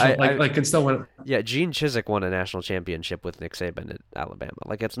a national, can still win. Yeah, Gene Chizik won a national championship with Nick Saban at Alabama.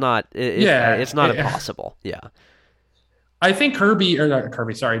 Like it's not impossible. Yeah. I think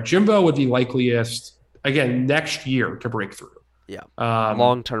Jimbo would be likeliest again next year to break through. Yeah.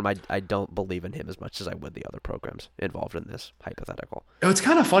 Long term, I don't believe in him as much as I would the other programs involved in this hypothetical. It's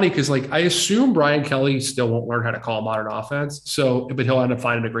kind of funny because like I assume Brian Kelly still won't learn how to call a modern offense. But he'll end up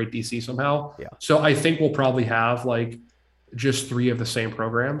finding a great DC somehow. Yeah. So I think we'll probably have like just 3 of the same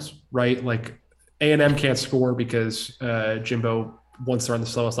programs, right? Like A&M can't score because Jimbo wants to run the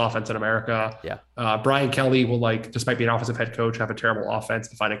slowest offense in America. Yeah. Brian Kelly will, like, despite being an offensive head coach, have a terrible offense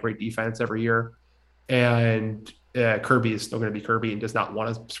to find a great defense every year. And Kirby is still going to be Kirby and does not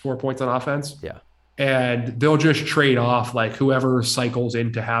want to score points on offense. Yeah. And they'll just trade off like whoever cycles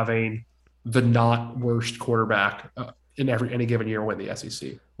into having the not worst quarterback in any given year win the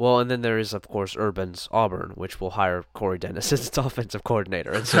SEC. Well, and then there is, of course, Urban's Auburn, which will hire Corey Dennis as its offensive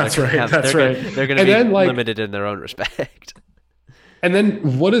coordinator. And so that's right. They're going to be limited in their own respect. And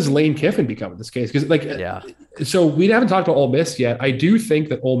then what does Lane Kiffin become in this case? Because so we haven't talked about Ole Miss yet. I do think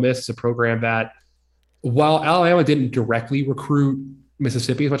that Ole Miss is a program that, while Alabama didn't directly recruit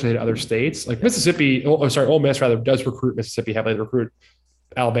Mississippi as much as they did other states, like Ole Miss rather does recruit Mississippi heavily. They recruit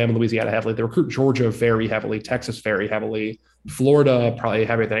Alabama, Louisiana heavily. They recruit Georgia very heavily, Texas very heavily, Florida probably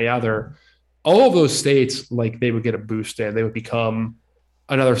heavier than any other. All of those states, like, they would get a boost in. They would become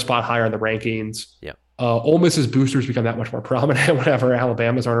another spot higher in the rankings. Yeah. Ole Miss's boosters become that much more prominent whenever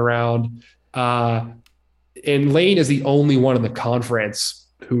Alabama's aren't around. And Lane is the only one in the conference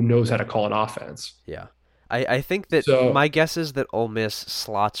who knows how to call an offense. Yeah. I think that my guess is that Ole Miss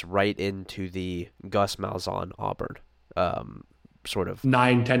slots right into the Gus Malzahn Auburn sort of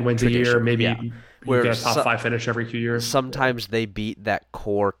 9-10 wins tradition. A year, maybe where get a top 5 finish every few years. Sometimes they beat that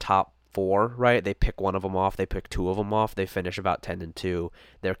core top 4, right? They pick one of them off, they pick 2 of them off, they finish about 10-2.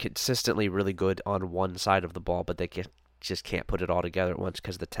 They're consistently really good on one side of the ball, but they just can't put it all together at once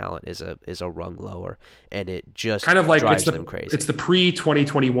because the talent is a rung lower, and it just kind of like drives them crazy. It's the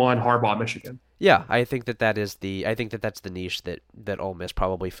pre-2021 Harbaugh Michigan. Yeah, I think that's the niche that Ole Miss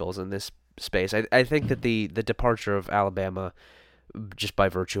probably fills in this space. I think that the departure of Alabama, just by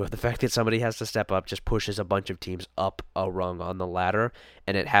virtue of the fact that somebody has to step up, just pushes a bunch of teams up a rung on the ladder,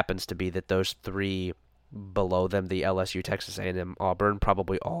 and it happens to be that those 3 below them, the LSU, Texas A&M, Auburn,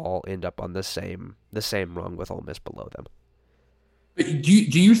 probably all end up on the same rung with Ole Miss below them. Do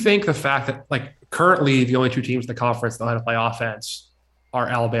you think the fact that, like, currently the only 2 teams in the conference that know how to play offense are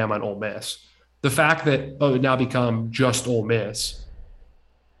Alabama and Ole Miss, the fact that it now become just Ole Miss,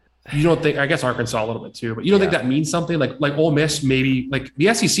 you don't think, I guess Arkansas a little bit too, but you don't think that means something? Like Ole Miss, maybe, like,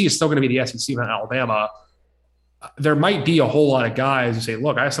 the SEC is still going to be the SEC, not Alabama. There might be a whole lot of guys who say,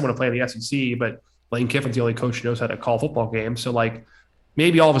 look, I have someone to play in the SEC, but Lane Kiffin's the only coach who knows how to call football games. So, like,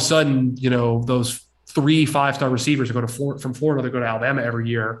 maybe all of a sudden, those 3 5-star receivers to go to from Florida to go to Alabama every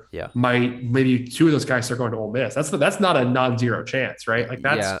year. Yeah. Maybe 2 of those guys start going to Ole Miss. That's not a non-zero chance, right? Like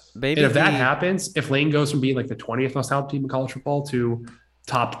that's maybe and if that happens, if Lane goes from being like the 20th most talented team in college football to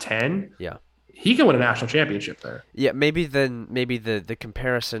top 10, he can win a national championship there. Yeah, maybe the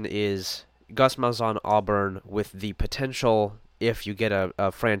comparison is Gus Malzahn, Auburn, with the potential, if you get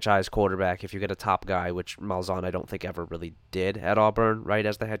a franchise quarterback, if you get a top guy, which Malzahn I don't think ever really did at Auburn, right,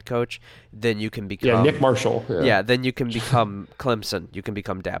 as the head coach, then you can become Nick Marshall. Yeah, then you can become Clemson. You can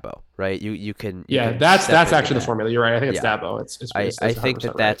become Dabo, right? You can. That's actually the formula. You're right. I think it's Dabo.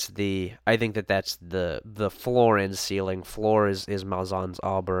 I think that's the floor and ceiling. Floor is Malzahn's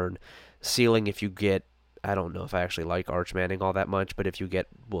Auburn. Ceiling, if you get, I don't know if I actually like Arch Manning all that much, but if you get,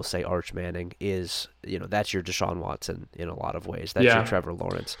 we'll say Arch Manning is, that's your Deshaun Watson in a lot of ways. That's your Trevor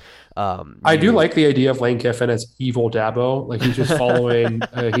Lawrence. I do like the idea of Lane Kiffin as evil Dabo. Like he's just following,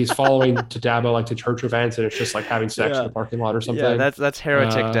 he's following to Dabo like to church events, and it's just like having sex in the parking lot or something. Yeah, that's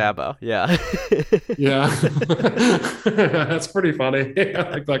heretic Dabo. Yeah. Yeah. That's pretty funny. I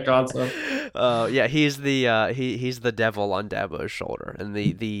like that concept. He's the devil on Dabo's shoulder, and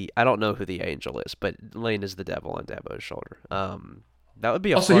the I don't know who the angel is, but Lane is the devil on Dabo's shoulder. That would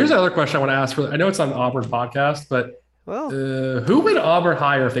be also. Here's another question I want to ask for. I know it's on Auburn's podcast, but who would Auburn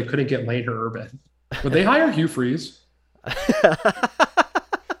hire if they couldn't get Lane or Urban? Would they hire Hugh Freeze? I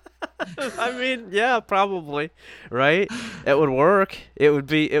mean, yeah, probably, right? It would work. It would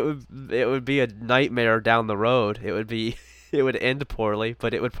be a nightmare down the road. It would end poorly,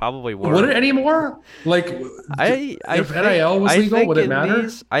 but it would probably work. Would it anymore? Like, if NIL was legal, would it matter?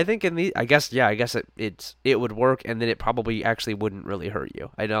 I think in these, I guess it would work, and then it probably actually wouldn't really hurt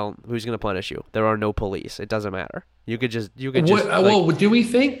you. Who's going to punish you? There are no police. It doesn't matter. You could just. Well, do we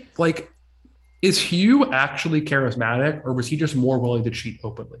think is Hugh actually charismatic, or was he just more willing to cheat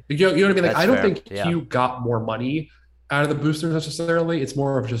openly? You know what I mean? Like, I don't think Hugh got more money out of the boosters necessarily. It's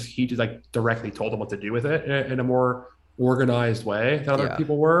more of just he just directly told them what to do with it in a more organized way than other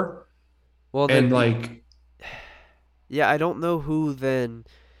people were. Well, then, I don't know who then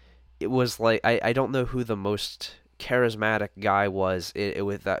it was like. I don't know who the most charismatic guy was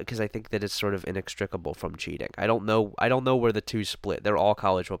with that, because I think that it's sort of inextricable from cheating. I don't know where the two split. They're all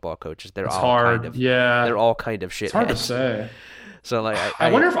college football coaches. They're all kind of shit. It's hard to say. So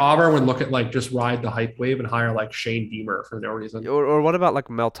I wonder if Auburn would look at just ride the hype wave and hire Shane Beamer for no reason. Or what about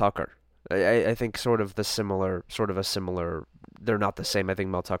Mel Tucker? I think sort of a similar. They're not the same. I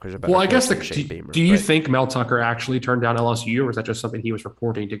think Mel Tucker's a better. Well, I guess do you think Mel Tucker actually turned down LSU, or is that just something he was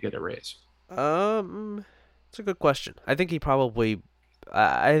reporting to get a raise? It's a good question. I think he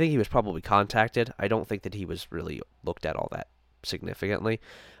was probably contacted. I don't think that he was really looked at all that significantly.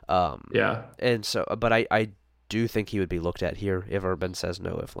 And so, but I do think he would be looked at here if Urban says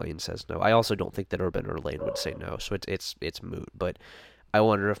no, if Lane says no. I also don't think that Urban or Lane would say no, so it's moot. But I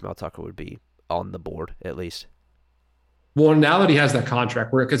wonder if Mel Tucker would be on the board at least. Well, now that he has that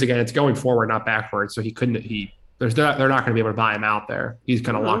contract, because again, it's going forward, not backwards, so they're not going to be able to buy him out there. He's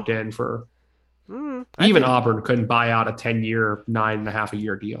kind of locked in for. Even Auburn couldn't buy out a 10-year, 9.5 a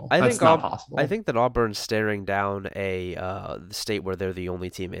year deal. That's not possible. I think that Auburn's staring down a state where they're the only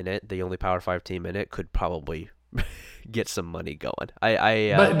team in it, the only Power 5 team in it, could probably get some money going.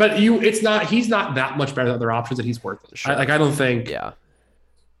 It's not. He's not that much better than other options that he's worth it. Sure. I don't think. Yeah.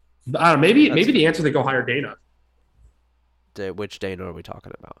 I don't know. Maybe the answer is they go hire Dana. Which Dana are we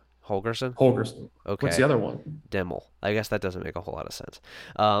talking about? Holgorsen? Okay. What's the other one? Dimmel. I guess that doesn't make a whole lot of sense.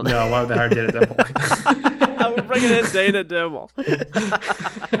 No, why would they hire Dana Dimmel? We're bringing in Dana Dimmel.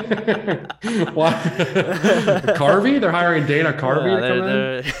 What? Carvey? They're hiring Dana Carvey to come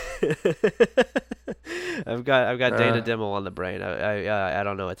in? I've got Dana Dimmel on the brain. I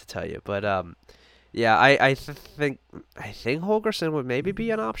don't know what to tell you, but I think Holgorsen would maybe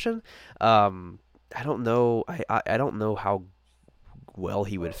be an option. I don't know. I don't know how well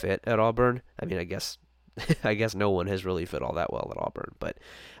he would fit at Auburn. I mean, I guess no one has really fit all that well at Auburn, but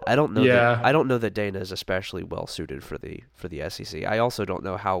I don't know. I don't know that Dana is especially well suited for the SEC. I also don't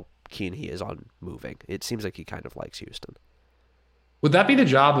know how keen he is on moving. It seems like he kind of likes Houston. Would that be the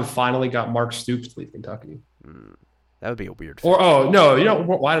job if finally got Mark Stoops to leave Kentucky? That would be a weird fit. Or I don't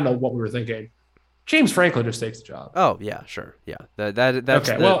know what we were thinking. James Franklin just takes the job. Oh yeah, sure, yeah. That's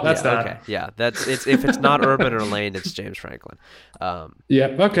okay. That's that. Okay, yeah. That's if it's not Urban or Lane, it's James Franklin.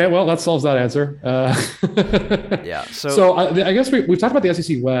 Yeah. Okay. Well, that solves that answer. Yeah. So I guess we've talked about the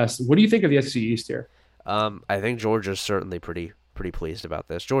SEC West. What do you think of the SEC East here? I think Georgia's certainly pretty pretty pleased about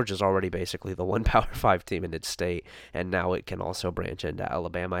this. Georgia's already basically the one Power 5 team in its state, and now it can also branch into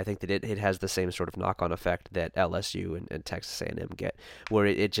Alabama. I think that it has the same sort of knock-on effect that LSU and Texas A&M get, where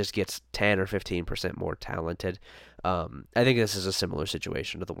it just gets 10 or 15% more talented. I think this is a similar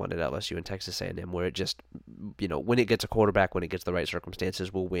situation to the one at LSU and Texas A&M, where it just, when it gets a quarterback, when it gets the right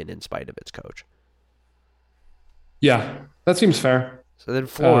circumstances, will win in spite of its coach. Yeah, that seems fair. So then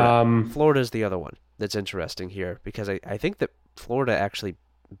Florida's the other one that's interesting here, because I think that Florida actually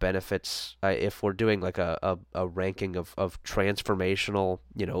benefits if we're doing like a ranking of transformational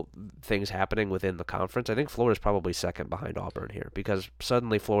things happening within the conference. I think Florida's probably second behind Auburn here, because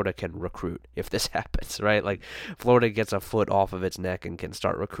suddenly Florida can recruit if this happens, right? Like Florida gets a foot off of its neck and can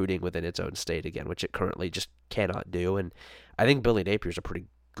start recruiting within its own state again, which it currently just cannot do. And I think Billy Napier's a pretty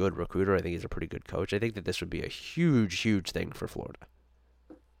good recruiter. I think he's a pretty good coach. I think that this would be a huge thing for Florida.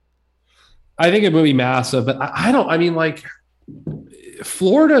 I think it would be massive, but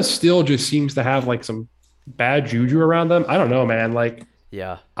Florida still just seems to have like some bad juju around them. I don't know, man. Like,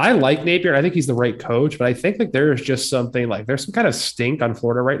 yeah, I like Napier. I think he's the right coach, but I think like there's just something like there's some kind of stink on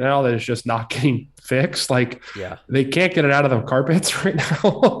Florida right now that is just not getting fixed. Like, yeah, they can't get it out of the carpets right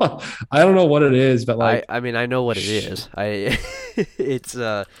now. I don't know what it is, but like, I mean, I know what it is. It's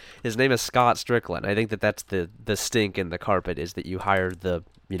his name is Scott Strickland. I think that's the stink in the carpet is that you hired the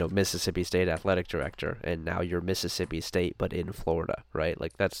Mississippi State athletic director, and now you're Mississippi State but in Florida, right?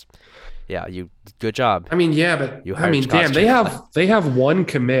 Like good job. I mean, yeah, but damn, they have one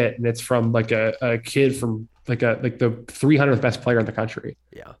commit, and it's from like a kid from like the 300th best player in the country.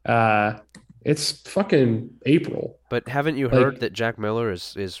 Yeah. It's fucking April. But haven't you heard that Jack Miller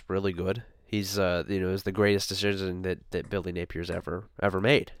is really good? He's is the greatest decision that Billy Napier's ever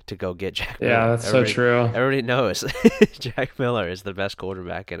made to go get Jack Miller. Yeah, that's so true. Everybody knows Jack Miller is the best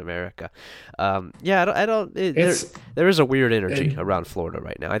quarterback in America. There is a weird energy around Florida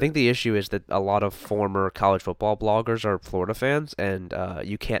right now. I think the issue is that a lot of former college football bloggers are Florida fans, and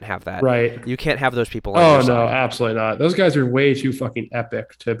you can't have that. Right. You can't have those people on your side. No, absolutely not. Those guys are way too fucking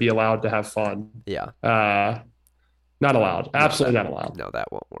epic to be allowed to have fun. Yeah. Not allowed. Absolutely not allowed. No,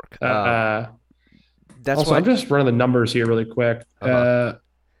 that won't work. That's also, I'm just running the numbers here really quick.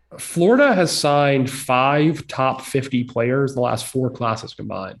 Florida has signed 5 top 50 players in the last 4 classes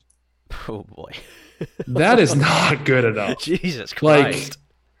combined. Oh, boy. That is not good enough. Jesus Christ.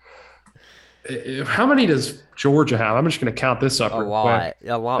 Like, how many does Georgia have? I'm just going to count this up real quick.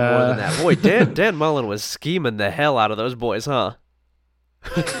 A lot more than that. Boy, Dan Mullen was scheming the hell out of those boys, huh?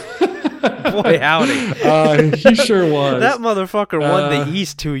 Boy, howdy. He sure was. That motherfucker won the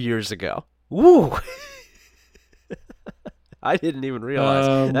East 2 years ago. Woo! I didn't even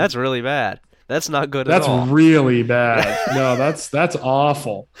realize. That's really bad. That's not good at all. That's really bad. No, that's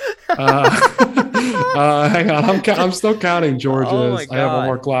awful. Hang on. I'm still counting Georgia's. Oh my God. I have one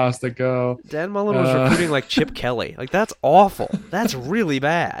more class to go. Dan Mullen was recruiting like Chip Kelly. Like, that's awful. That's really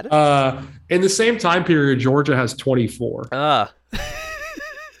bad. In the same time period, Georgia has 24.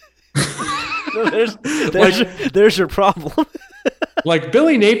 There's your problem. Like,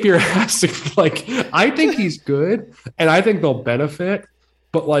 Billy Napier has to, like, I think he's good, and I think they'll benefit,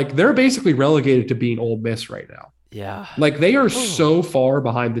 but like they're basically relegated to being Ole Miss right now. Yeah, like they are so far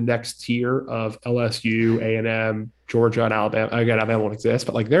behind the next tier of LSU, A&M, Georgia, and Alabama. Again, Alabama won't exist,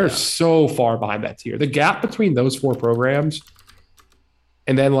 but like they're so far behind that tier. The gap between those 4 programs,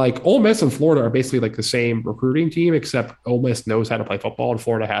 and then like Ole Miss and Florida are basically like the same recruiting team, except Ole Miss knows how to play football and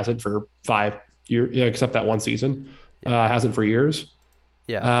Florida hasn't for 5 years, except that one season. Hasn't for years.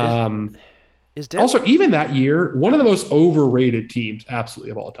 Yeah. Also, even that year, one of the most overrated teams,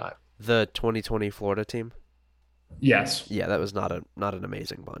 absolutely, of all time. The 2020 Florida team. Yes. Yeah, that was not an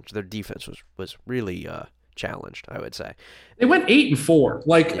amazing bunch. Their defense was really challenged, I would say. They went 8-4.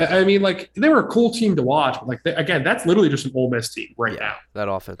 Like, I mean, like they were a cool team to watch. But like, again, that's literally just an Ole Miss team right now. That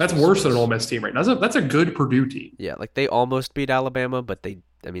offense. That's worse than an Ole Miss team right now. That's a good Purdue team. Yeah, like they almost beat Alabama, but they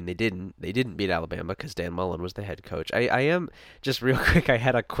didn't. They didn't beat Alabama because Dan Mullen was the head coach. I am just real quick. I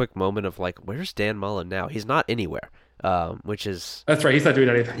had a quick moment of like, where's Dan Mullen now? He's not anywhere. Which is that's right. He's not doing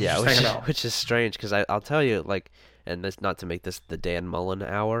anything. Yeah, which is strange because I'll tell you, like, and this not to make this the Dan Mullen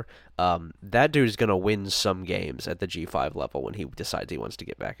hour. That dude is gonna win some games at the G5 level when he decides he wants to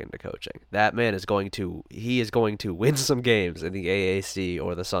get back into coaching. That man is going to win some games in the AAC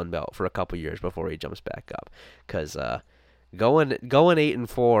or the Sun Belt for a couple years before he jumps back up. Because going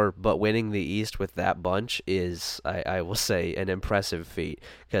 8-4 but winning the East with that bunch is, I will say, an impressive feat.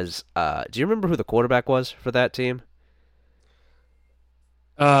 Because do you remember who the quarterback was for that team?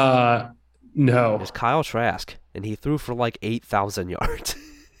 No. It was Kyle Trask, and he threw for like 8,000 yards.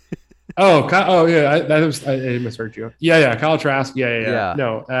 Oh yeah, I misheard you. Yeah, Kyle Trask. Yeah. Yeah,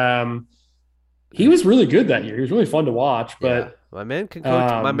 No, he was really good that year. He was really fun to watch. yeah. But My man can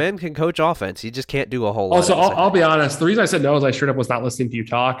coach. My um, man can coach offense. He just can't do a whole lot also, else, I'll, I I'll think. be honest. The reason I said no is I straight up was not listening to you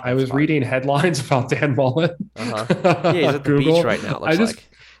talk. I That's was fine. reading headlines about Dan Mullen. Uh-huh. Yeah, he's at the beach Google. right now, it I looks just like.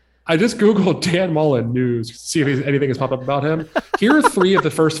 I just Googled Dan Mullen news to see if anything has popped up about him. Here are three of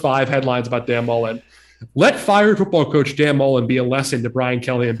the first five headlines about Dan Mullen. Let fired football coach Dan Mullen be a lesson to Brian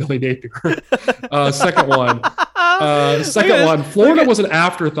Kelly and Billy Napier. Second one. Second one. Florida was an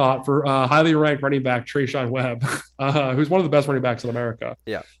afterthought for highly ranked running back Trayshawn Webb, who's one of the best running backs in America.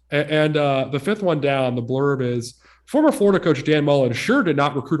 Yeah. And the fifth one down, the blurb is former Florida coach Dan Mullen sure did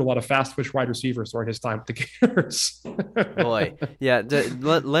not recruit a lot of fast twitch wide receivers during his time with the Gators. Boy, yeah.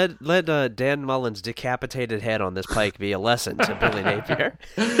 Let Dan Mullen's decapitated head on this pike be a lesson to Billy Napier.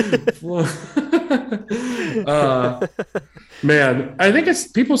 uh, Man, I think it's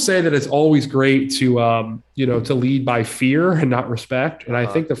people say that it's always great to to lead by fear and not respect, and I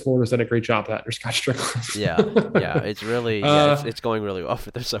think that Florida's done a great job of that under Scott Strickland. Yeah. It's really it's going really well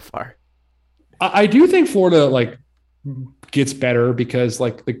for them so far. I do think Florida gets better because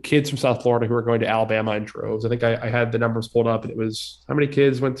like the kids from South Florida who are going to Alabama in droves. I think I had the numbers pulled up, and it was how many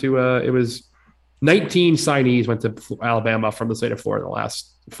kids went to it was 19 signees went to Alabama from the state of Florida in the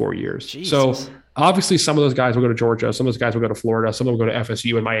last 4 years. Jesus. So obviously some of those guys will go to Georgia. Some of those guys will go to Florida. Some of them will go to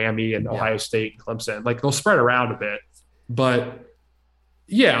FSU and Miami and Ohio State and Clemson. Like they'll spread around a bit. But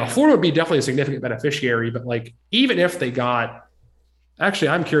yeah, Florida would be definitely a significant beneficiary. But like even if they got actually,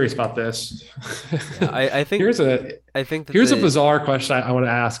 I'm curious about this. Yeah, I think here's a bizarre question I want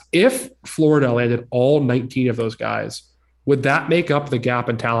to ask. If Florida landed all 19 of those guys, would that make up the gap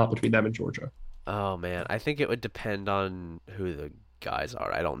in talent between them and Georgia? Oh man, I think it would depend on who the guys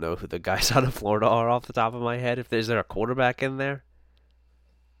are. I don't know who the guys out of Florida are off the top of my head. If there's there a quarterback in there?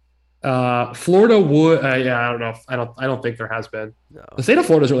 Florida would. Yeah, I don't know. I don't think there has been. No. The state of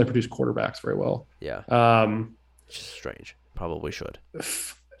Florida doesn't really produce quarterbacks very well. Yeah. Which is strange. Probably should.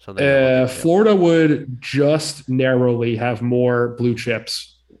 Florida would just narrowly have more blue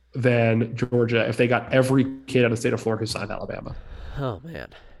chips than Georgia if they got every kid out of the state of Florida who signed Alabama. Oh man.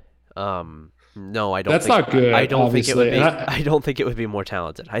 No, I don't. That's not good. I don't think it would be. I don't think it would be more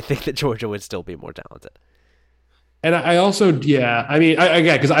talented. I think that Georgia would still be more talented. And I also, yeah, I mean,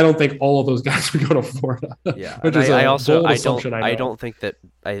 again, because I don't think all of those guys would go to Florida. Yeah, which is I don't think that.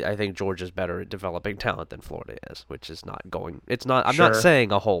 I think Georgia's better at developing talent than Florida is, which is not going. It's not. I'm not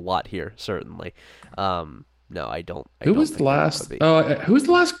saying a whole lot here, certainly. No, I don't. Who was the last? Who was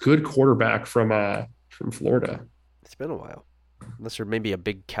the last good quarterback from Florida? It's been a while. Unless you're maybe a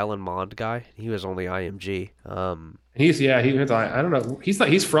big Kellen Mond guy. He was only IMG. I don't know.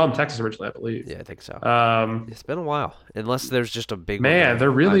 He's from Texas originally, I believe. Yeah, I think so. It's been a while. Unless there's just a big man. They're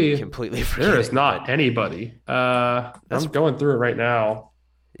really completely there is not anybody. I'm going through it right now.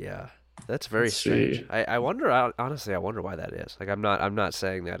 Yeah, that's very strange. I wonder. Honestly, I wonder why that is. Like, I'm not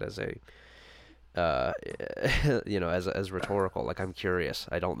saying that as a as rhetorical. Like, I'm curious.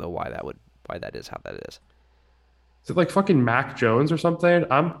 I don't know why that is how that is. Is it like fucking Mac Jones or something?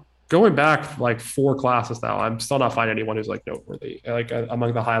 I'm going back like 4 classes now. I'm still not finding anyone who's like noteworthy, like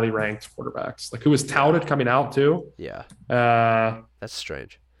among the highly ranked quarterbacks, like who was touted coming out too. Yeah, that's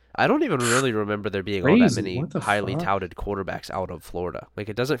strange. I don't even really remember there being all that many highly touted quarterbacks out of Florida. Like,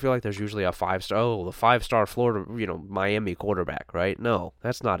 it doesn't feel like there's usually a 5-star. Oh, the 5-star Florida, Miami quarterback, right? No,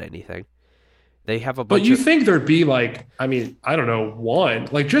 that's not anything. They have a bunch. But you think there'd be like, I mean, I don't know, one,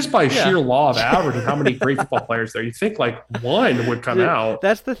 like just by sheer law of average and how many great football players there, you think like one would come out.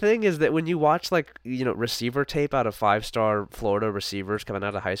 That's the thing, is that when you watch like, receiver tape out of 5-star Florida receivers coming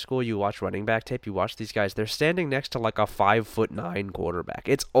out of high school, you watch running back tape, you watch these guys, they're standing next to like a 5'9" quarterback.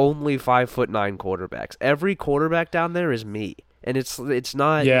 It's only 5'9" quarterbacks. Every quarterback down there is me. And it's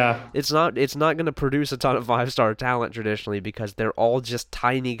not going to produce a ton of 5-star talent traditionally, because they're all just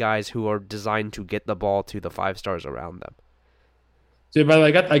tiny guys who are designed to get the ball to the 5-stars around them. So, by the way,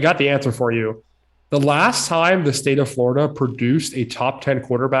 I got the answer for you. The last time the state of Florida produced a top 10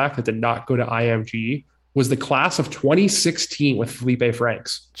 quarterback that did not go to IMG was the class of 2016 with Felipe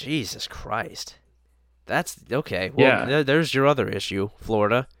Franks. Jesus Christ. That's okay. Well, there's your other issue,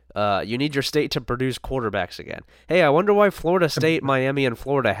 Florida. You need your state to produce quarterbacks again. Hey, I wonder why Florida State, Miami, and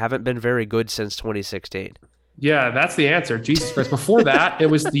Florida haven't been very good since 2016. Yeah, that's the answer. Jesus Christ. Before that, it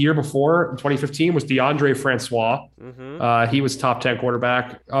was the year before, in 2015, was DeAndre Francois. Mm-hmm. He was top 10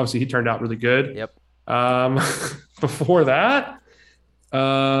 quarterback. Obviously, he turned out really good. Yep. Before that,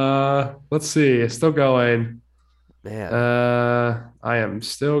 let's see. Still going. Man. I am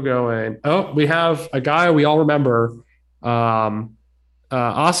still going. Oh, we have a guy we all remember.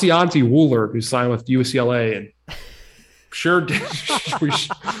 Asianti Woolard, who signed with UCLA, and sure did. We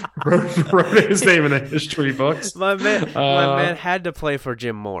wrote his name in the history books. My man had to play for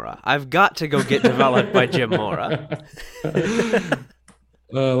Jim Mora. I've got to go get developed by Jim Mora.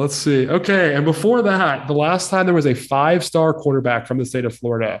 Let's see. Okay, and before that, the last time there was a 5-star quarterback from the state of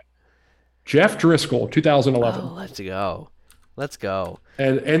Florida, Jeff Driscoll, 2011. Oh, let's go.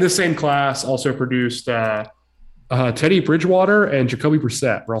 And in the same class, also produced Teddy Bridgewater and Jacoby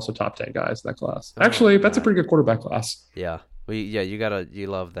Brissett were also top 10 guys in that class. Actually, that's a pretty good quarterback class. Yeah. You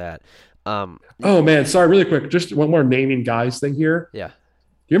love that. Oh man, sorry, really quick. Just one more naming guys thing here. Yeah.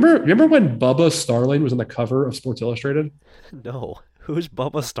 You remember when Bubba Starling was on the cover of Sports Illustrated? No. Who's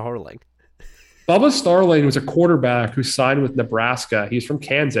Bubba Starling? Bubba Starling was a quarterback who signed with Nebraska. He's from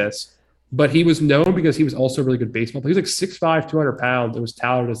Kansas, but he was known because he was also a really good baseball player. He was like 6'5", 200 pounds, and was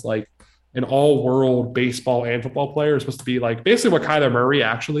touted as like an all-world baseball and football player. It's supposed to be like basically what Kyler Murray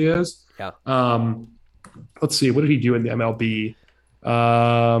actually is. Yeah. Let's see. What did he do in the MLB?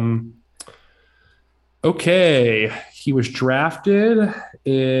 Okay. He was drafted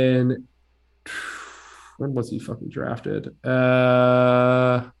in – when was he fucking drafted?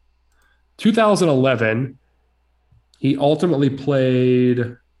 2011. He ultimately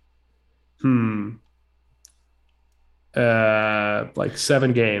played like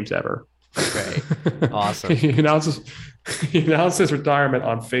 7 games ever. Okay. Awesome. He announced his retirement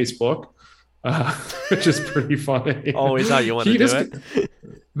on Facebook, which is pretty funny. Always how you want to do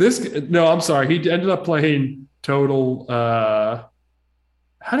it. No, I'm sorry. He ended up playing total.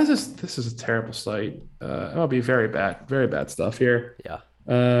 How does this? This is a terrible site. It'll be very bad stuff here. Yeah.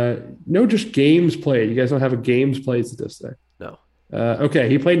 No, just games played. You guys don't have a games played statistic. No. Okay.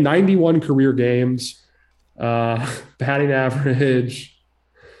 He played 91 career games. Batting average.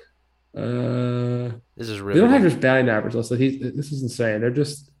 This is really. They don't have just batting average. This is insane. They're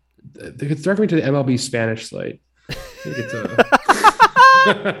directing me to the MLB Spanish site. I think it's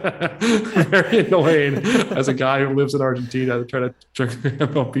very annoying as a guy who lives in Argentina to try to check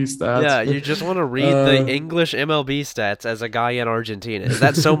MLB stats. Yeah, you just want to read the English MLB stats as a guy in Argentina. Is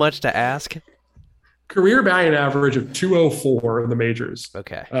that so much to ask? Career batting average of 204 in the majors.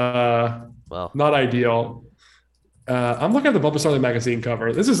 Okay. Well, not ideal. I'm looking at the Bubba Starling magazine cover.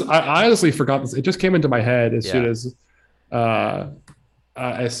 I honestly forgot this. It just came into my head as soon as I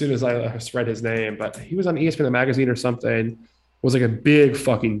read his name. But he was on ESPN the magazine or something. Was like a big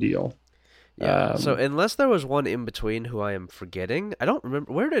fucking deal. Yeah. So unless there was one in between who I am forgetting, I don't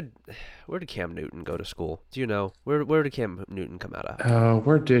remember. Where did Cam Newton go to school? Do you know where did Cam Newton come out of?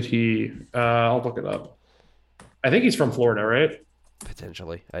 Where did he? I'll look it up. I think he's from Florida, right?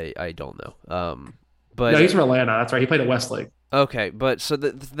 Potentially. I don't know. But no, he's from Atlanta. That's right. He played at Westlake. Okay, but so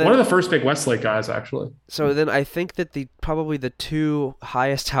then, one of the first big Westlake guys, actually. So then I think that probably the 2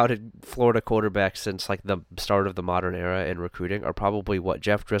 highest touted Florida quarterbacks since like the start of the modern era in recruiting are probably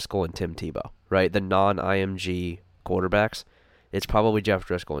Jeff Driscoll and Tim Tebow, right? The non-IMG quarterbacks. It's probably Jeff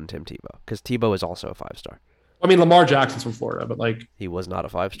Driscoll and Tim Tebow because Tebow is also a 5-star. I mean, Lamar Jackson's from Florida, but like he was not a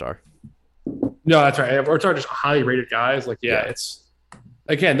 5-star. No, that's right. We're talking just highly rated guys. Like, it's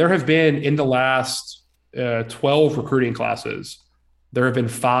again, there have been in the last 12 recruiting classes, there have been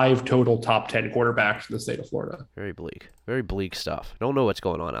 5 total top 10 quarterbacks in the state of Florida. Very bleak stuff. Don't know what's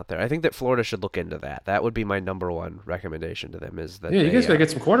going on out there. I think that Florida should look into that. That would be my number 1 recommendation to them is that you guys gotta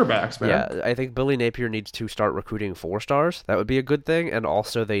get some quarterbacks, man. Yeah, I think Billy Napier needs to start recruiting 4-stars. That would be a good thing, and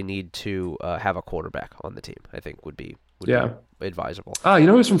also they need to have a quarterback on the team. I think would be advisable. You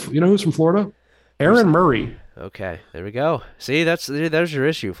know who's from Florida? Aaron Murray. Okay, there we go. See, there's your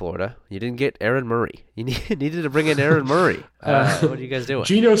issue, Florida. You didn't get Aaron Murray. You needed to bring in Aaron Murray. What are you guys doing?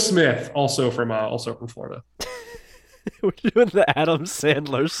 Geno Smith, also from Florida. We're doing the Adam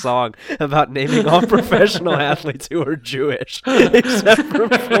Sandler song about naming all professional athletes who are Jewish, except for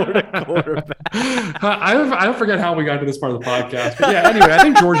Florida quarterback. I forget how we got to this part of the podcast, but yeah. Anyway, I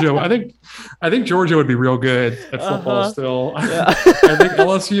think Georgia would be real good at football still. Yeah. I think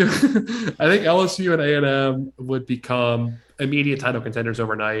LSU and A&M would become immediate title contenders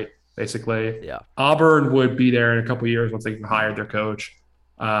overnight. Basically, yeah. Auburn would be there in a couple of years once they hired their coach.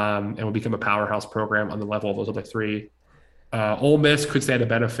 And will become a powerhouse program on the level of those other 3. Ole Miss could stand to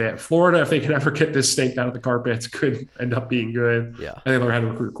benefit. Florida, if they can ever get this stink out of the carpets, could end up being good. Yeah. And they learn how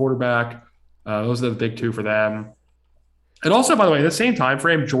to recruit a quarterback. Those are the big 2 for them. And also, by the way, in the same time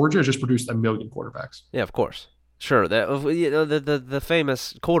frame, Georgia has just produced 1 million quarterbacks. Yeah, of course. Sure, the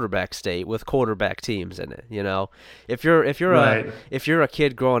famous quarterback state with quarterback teams in it. You know, if you're a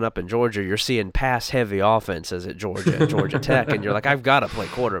kid growing up in Georgia, you're seeing pass heavy offenses at Georgia and Georgia Tech, and you're like, I've got to play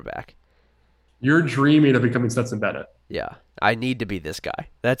quarterback. You're dreaming of becoming Stetson Bennett. Yeah, I need to be this guy.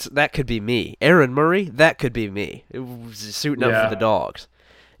 That could be me. Aaron Murray, that could be me. Suiting up for the Dogs.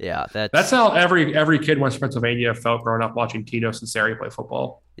 Yeah, that's how every kid in West Pennsylvania felt growing up watching Tino Sunseri play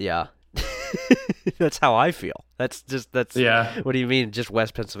football. Yeah. That's how I feel. That's yeah. What do you mean just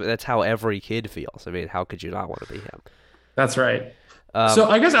West Pennsylvania? That's how every kid feels. I mean, how could you not want to be him? That's right. So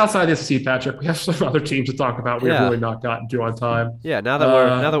I guess outside the SEC, Patrick, we have some other teams to talk about. We've really not gotten to on time. Yeah, now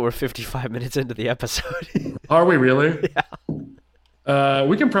that we're 55 minutes into the episode. Are we really? Yeah.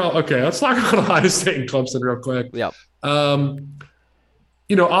 We can probably let's talk about Ohio State and Clemson real quick. Yeah.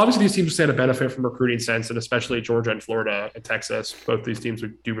 Obviously these teams stand to benefit from recruiting sense, and especially Georgia and Florida and Texas. Both these teams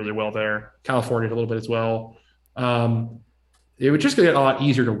would do really well there. California a little bit as well. It would just get a lot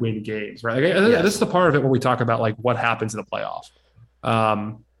easier to win games, right? This is the part of it when we talk about like what happens in the playoff.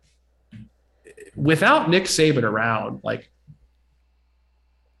 Without Nick Saban around, like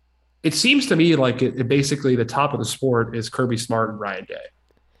it seems to me like it basically the top of the sport is Kirby Smart and Ryan Day.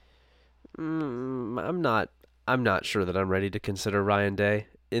 I'm not sure that I'm ready to consider Ryan Day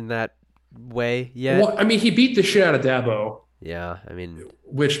in that way yet. Well, I mean, he beat the shit out of Dabo. Yeah, I mean,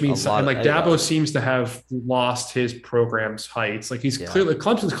 which means Dabo seems to have lost his program's heights. Like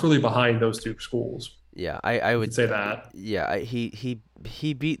Clemson's clearly behind those two schools. Yeah, I would say that. Yeah, he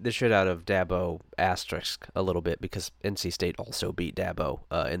beat the shit out of Dabo asterisk a little bit because NC State also beat Dabo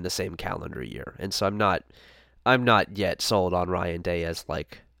in the same calendar year, and so I'm not yet sold on Ryan Day as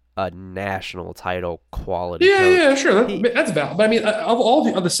like a national title quality. Yeah, coach. Yeah, sure. That's valid. But I mean, of all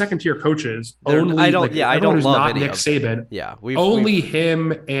the other second tier coaches, I don't love Nick Saban. Yeah, only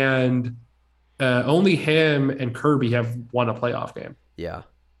him and Kirby have won a playoff game. Yeah.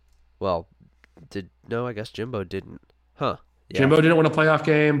 Well, I guess Jimbo didn't. Huh. Yeah. Jimbo didn't win a playoff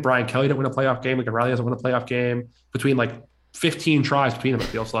game. Brian Kelly didn't win a playoff game. Lincoln Riley hasn't won a playoff game between like 15 tries between them. It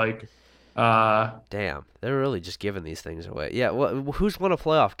feels like. Damn, they're really just giving these things away. Yeah, well, who's won a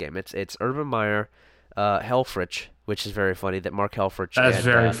playoff game? It's Urban Meyer, Helfrich, which is very funny that Mark Helfrich. That's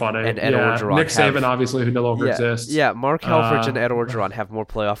very funny. And Ed Orgeron. Nick Saban, obviously, who no longer exists. Yeah, Mark Helfrich and Ed Orgeron have more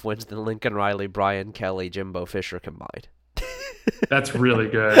playoff wins than Lincoln Riley, Brian Kelly, Jimbo Fisher combined. That's really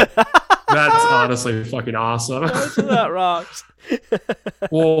good. That's honestly fucking awesome. That rocks.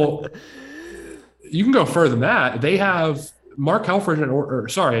 Well, you can go further than that. They have Mark Helfrich and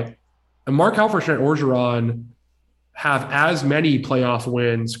Orgeron have as many playoff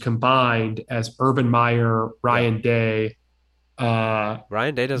wins combined as Urban Meyer, Ryan Day,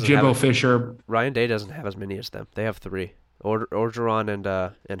 Ryan Day doesn't Jimbo Fisher. Ryan Day doesn't have as many as them. They have 3. Orgeron and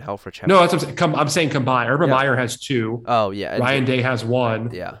Helfrich have. No, that's what I'm saying combined. Urban Meyer has 2. Oh yeah. Ryan Day has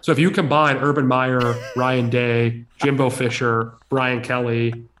 1. Yeah. So if you combine Urban Meyer, Ryan Day, Jimbo Fisher, Brian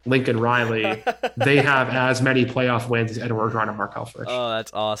Kelly, Lincoln Riley, they have as many playoff wins as Ed Orgeron and Mark Helfrich. Oh,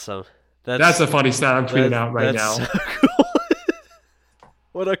 that's awesome. That's a funny stat I'm tweeting out right now. So cool.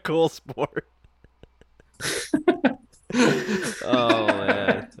 What a cool sport. Oh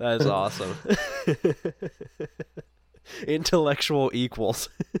man, that's awesome. Intellectual equals.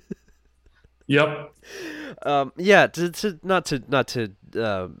 Yep. Yeah. Not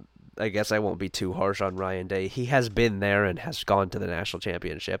to. I guess I won't be too harsh on Ryan Day. He has been there and has gone to the national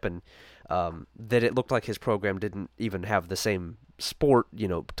championship, and that it looked like his program didn't even have the same sport,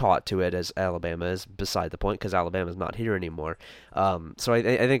 taught to it as Alabama is. Beside the point, because Alabama's not here anymore. So I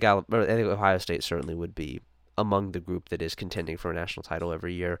think Ohio State certainly would be among the group that is contending for a national title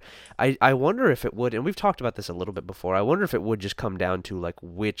every year. I wonder if it would, and we've talked about this a little bit before, I wonder if it would just come down to like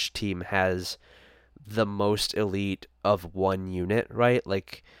which team has the most elite of one unit, right?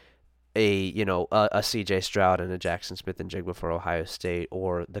 Like a CJ Stroud and a Jackson Smith and Jigba for Ohio State,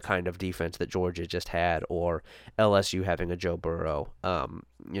 or the kind of defense that Georgia just had, or LSU having a Joe Burrow, Clemson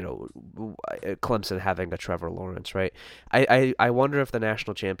having a Trevor Lawrence, right? I wonder if the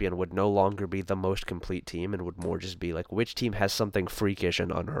national champion would no longer be the most complete team and would more just be like which team has something freakish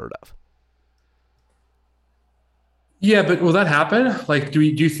and unheard of. Yeah, but will that happen? Like, do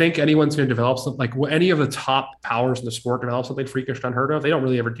you think anyone's going to develop something? Like, will any of the top powers in the sport develop something freakish unheard of? They don't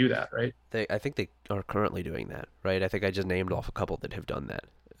really ever do that, right? I think they are currently doing that, right? I think I just named off a couple that have done that.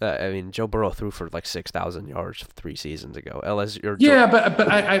 I mean, Joe Burrow threw for like 6,000 yards 3 seasons ago.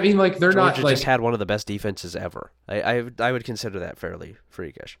 But I mean, like they're Georgia not like just had one of the best defenses ever. I would consider that fairly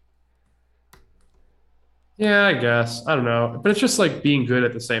freakish. Yeah, I guess. I don't know, but it's just like being good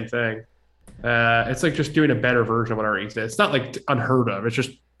at the same thing. It's like just doing a better version of what already exists. It's not like unheard of. It's just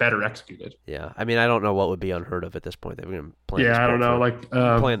better executed. Yeah, I mean, I don't know what would be unheard of at this point. They've been playing. Yeah, I don't know.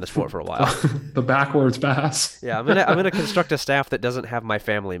 Playing the sport for a while. The backwards pass. Yeah, I'm gonna construct a staff that doesn't have my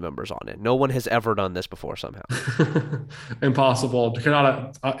family members on it. No one has ever done this before. Somehow, impossible. You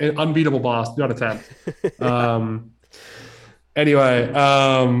cannot unbeatable boss. Do not attempt. Anyway,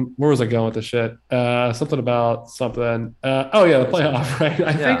 where was I going with the shit? Something about something. Oh yeah, the playoff, right?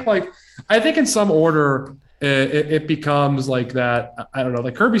 Yeah. I think in some order it becomes like that. I don't know,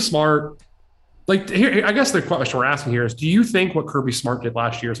 like Kirby Smart. Like here, I guess the question we're asking here is: do you think what Kirby Smart did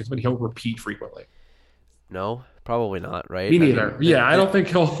last year is something he'll repeat frequently? No, probably not, right? Me I mean, neither. Yeah, I don't think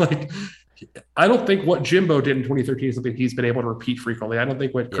he'll like. I don't think what Jimbo did in 2013 is something he's been able to repeat frequently. I don't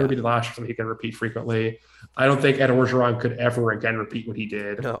think what yeah. Kirby did last year is something he can repeat frequently. I don't think Ed Orgeron could ever again repeat what he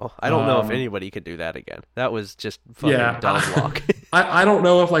did. No, I don't know if Um, anybody could do that again. That was just fucking yeah, dumb luck. I don't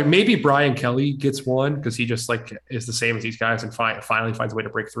know if like maybe Brian Kelly gets one because he just like is the same as these guys and finally finds a way to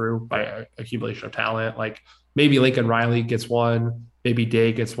break through by accumulation of talent. Like maybe Lincoln Riley gets one, maybe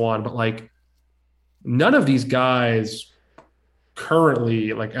Day gets one, but like none of these guys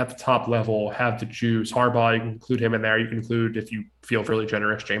currently like at the top level have the juice. Harbaugh, you can include him in there. You can include if you feel really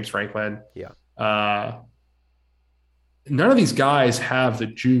generous, James Franklin. Yeah. Uh, None of these guys have the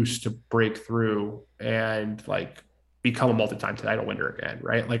juice to break through and like become a multi-time title winner again,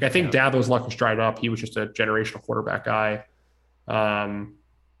 right? Like I think Yeah. Dabo's luck was dried up. He was just a generational quarterback guy. Um,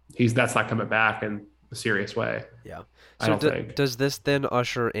 that's not coming back in a serious way. Yeah. I So don't think. does this then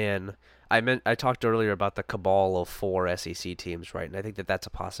usher in? I talked earlier about the cabal of four SEC teams, right? And I think that that's a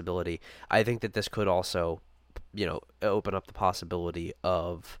possibility. I think that this could also, open up the possibility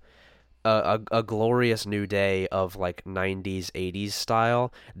of a glorious new day of like 90s 80s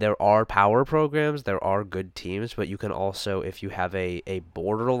style. There are power programs, there are good teams, but you can also, if you have a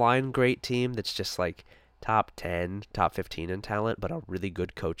borderline great team that's just like top 10 top 15 in talent but a really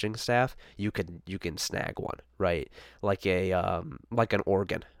good coaching staff, you can snag one, right? Like an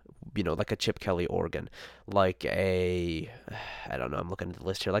Oregon, like a Chip Kelly Oregon, like a, I don't know, I'm looking at the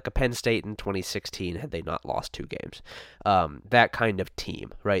list here, like a Penn State in 2016 had they not lost two games. That kind of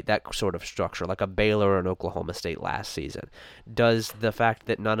team, right? That sort of structure, like a Baylor and Oklahoma State last season. Does the fact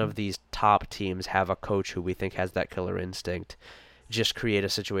that none of these top teams have a coach who we think has that killer instinct just create a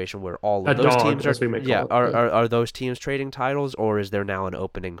situation where all A of those dog, teams are, as we may yeah, call it. Yeah. are those teams trading titles, or is there now an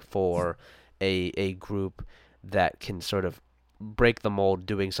opening for a group that can sort of break the mold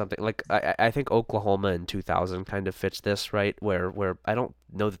doing something like I think Oklahoma in 2000 kind of fits this, right, where I don't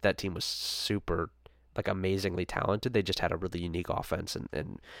know that team was super like amazingly talented. They just had a really unique offense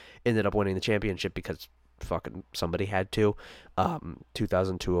and ended up winning the championship because fucking somebody had to.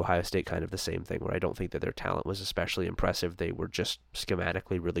 2002 Ohio State, kind of the same thing, where I don't think that their talent was especially impressive. They were just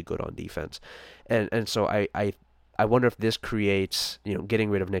schematically really good on defense, and so I wonder if this creates,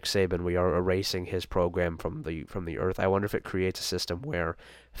 getting rid of Nick Saban, we are erasing his program from the earth. I wonder if it creates a system where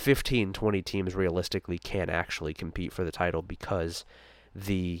 15, 20 teams realistically can actually compete for the title because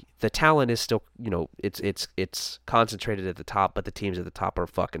the talent is still, it's concentrated at the top, but the teams at the top are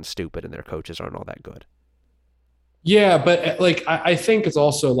fucking stupid and their coaches aren't all that good. Yeah, but like I think it's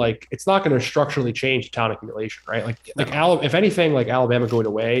also like it's not going to structurally change talent accumulation, right? Like No. If anything, like Alabama going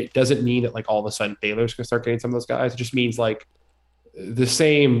away doesn't mean that like all of a sudden Baylor's going to start getting some of those guys. It just means like the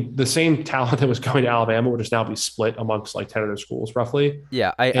same talent that was going to Alabama will just now be split amongst like 10 other schools roughly,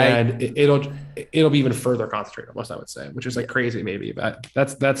 Yeah, and it'll be even further concentrated almost, I would say, which is like yeah, crazy maybe, but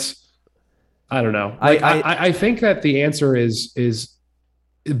that's I don't know. I Like I think that the answer is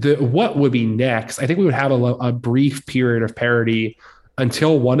the what would be next. I think we would have a brief period of parity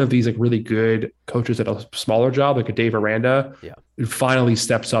until one of these like really good coaches at a smaller job, like a Dave Aranda, yeah. finally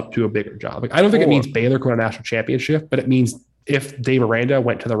steps up to a bigger job. Like I don't think it Or means Baylor could win a national championship, but it means if Dave Aranda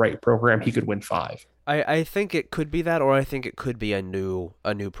went to the right program, he could win five. I think it could be that, or I think it could be a new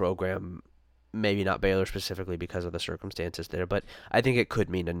program. Maybe not Baylor specifically because of the circumstances there, but I think it could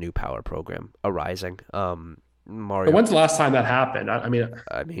mean a new power program arising. But Mario, when's the last time that happened? I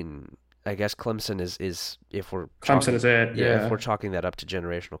mean, I guess Clemson is if we're Clemson chalking, is it. yeah, if Yeah. we're chalking that up to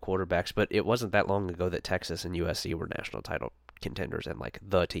generational quarterbacks, but it wasn't that long ago that Texas and USC were national title contenders and like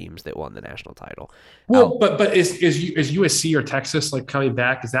the teams that won the national title. Well, but is USC or Texas like coming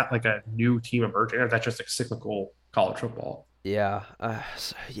back? Is that like a new team emerging, or is that just like cyclical college football? Yeah,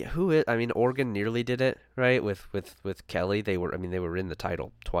 yeah. Who is? I mean, Oregon nearly did it, right? With Kelly, they were in the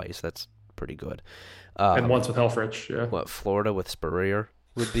title twice. That's pretty good. And Um, once with Helfrich, yeah. what Florida with Spurrier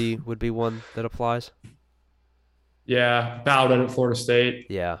would be one that applies. Yeah, Bowden at Florida State.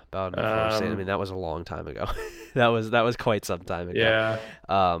 Yeah, Bowden at Florida State. I mean, that was a long time ago. That was quite some time ago. Yeah.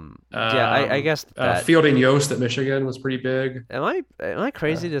 Yeah. I guess that. Fielding Yost at Michigan was pretty big. Am I Uh,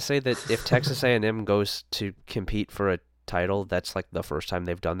 crazy to say that if Texas A&M goes to compete for a title, that's like the first time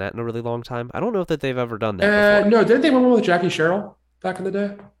they've done that in a really long time? I don't know that they've ever done that before. no, didn't they win one with Jackie Sherrill back in the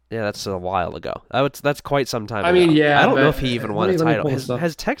day? Yeah, that's a while ago. That's quite some time I ago. mean, yeah, I don't know but if he even let won a me title. pull this up.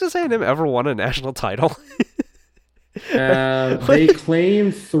 Has Texas A&M ever won a national title? They claim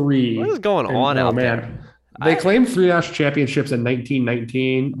What is three. going And on oh out there? man, they claimed three national championships in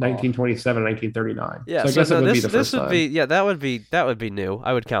 1919, Oh. 1927, 1939. Yeah, So I so guess it no, would be this the this first would be time. that would be new.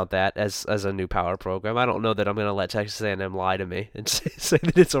 I would count that as a new power program. I don't know that I'm gonna let Texas A&M lie to me and say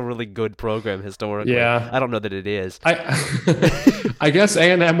that it's a really good program historically. Yeah, I don't know that it is. I guess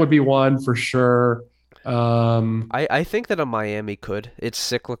A&M would be one for sure. Um, I think that a Miami could. It's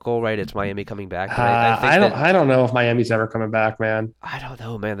cyclical, right? It's Miami coming back, but I think that I don't know if Miami's ever coming back, man. I don't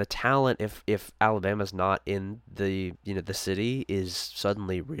know, man. The talent, if Alabama's not in the city, is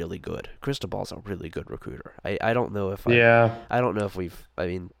suddenly really good. Cristobal's a really good recruiter. I don't know if Yeah, I don't know if we've I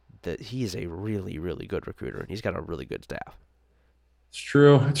mean that he's a really really good recruiter and he's got a really good staff. it's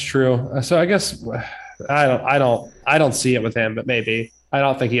true. It's true. So I guess I don't see it with him, but maybe I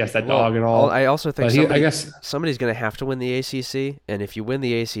don't think he has that Well, dog at all. I also think But I guess somebody's going to have to win the ACC, and if you win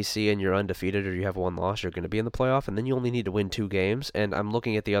the ACC and you're undefeated or you have one loss, you're going to be in the playoff, and then you only need to win 2 games. And I'm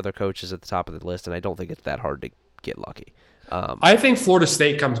looking at the other coaches at the top of the list, and I don't think it's that hard to get lucky. I think Florida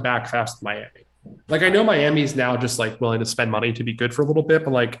State comes back fast to Miami. Like I know Miami's now just like willing to spend money to be good for a little bit,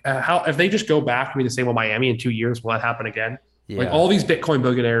 but like how if they just go back to be the same with Miami in 2 years, will that happen again? Like Yeah. all these Bitcoin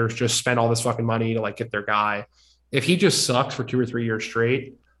billionaires just spend all this fucking money to like get their guy. If he just sucks for 2 or 3 years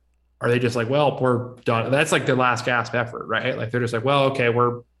straight, are they just like, well, we're done? That's like the last gasp effort, right? Like they're just like, well, okay,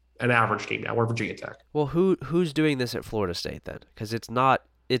 we're an average team now. We're Virginia Tech. Well, who's doing this at Florida State then? Because it's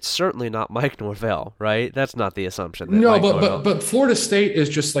certainly not Mike Norvell, right? That's not the assumption that No, Mike but Norvell. but Florida State is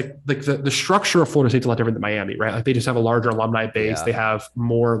just like the structure of Florida State's a lot different than Miami, right? Like they just have a larger alumni base. Yeah. They have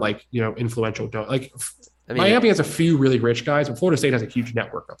more like influential like I mean, Miami has a few really rich guys, and Florida State has a huge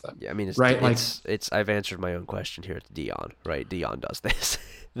network of them. yeah, I mean, right? Like, it's. I've answered my own question here. It's Dion, right? Dion does this.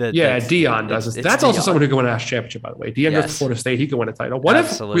 yeah, Dion does this. That's also Dion. someone who can win a national championship, by the way. Dion goes to Yes. Florida State, he can win a title. What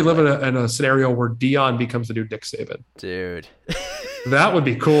if we live in a scenario where Dion becomes the new Nick Saban? Dude. That would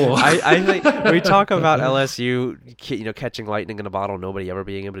be cool. I think we talk about LSU, catching lightning in a bottle, nobody ever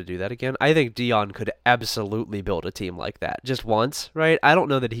being able to do that again. I think Dion could absolutely build a team like that just once, right? I don't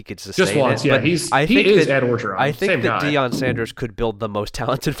know that he could sustain Just once, it, yeah. but He is Ed Orgeron. I think Same that guy. Deion Sanders could build the most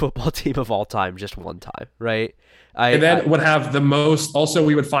talented football team of all time just one time, right? And then would have the most. Also,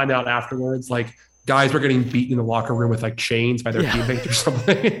 we would find out afterwards, like guys were getting beaten in the locker room with like chains by their teammates or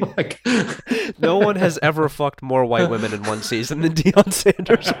something. Like no one has ever fucked more white women in one season than Deion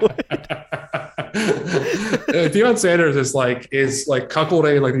Sanders would. Deion Sanders is like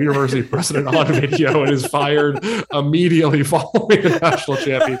cuckolding like the university president on video and is fired immediately following the national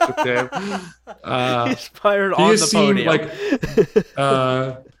championship game. He's fired on the podium.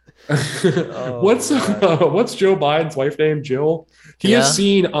 What's Joe Biden's wife name? Jill. He is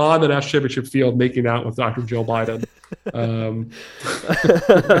seen on the national championship field making out with Dr. Jill Biden,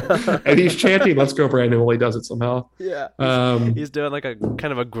 and he's chanting "Let's go, Brandon" while he does it somehow. Yeah, he's doing like a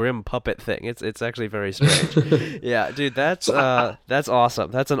kind of a grim puppet thing. It's actually very strange. Yeah, dude, that's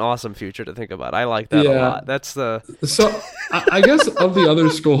awesome. That's an awesome future to think about. I like that a lot. That's the I guess of the other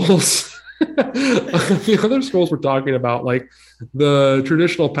schools. The other schools we're talking about, like the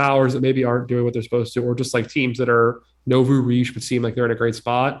traditional powers that maybe aren't doing what they're supposed to, or just like teams that are nouveau riche but seem like they're in a great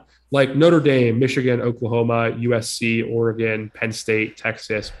spot, like Notre Dame, Michigan, Oklahoma, USC, Oregon, Penn State,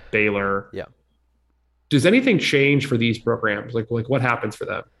 Texas, Baylor. Yeah. Does anything change for these programs? Like what happens for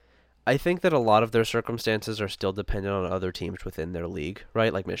them? I think that a lot of their circumstances are still dependent on other teams within their league,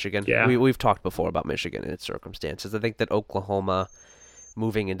 right? Like Michigan. Yeah. We've talked before about Michigan and its circumstances. I think that Oklahoma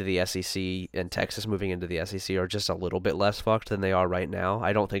moving into the SEC and Texas moving into the SEC are just a little bit less fucked than they are right now.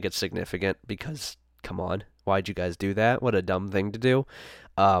 I don't think it's significant because, come on, why'd you guys do that? What a dumb thing to do.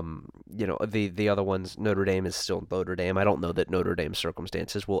 The other ones, Notre Dame is still Notre Dame. I don't know that Notre Dame's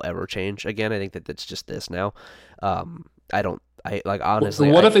circumstances will ever change again. I think that it's just this now.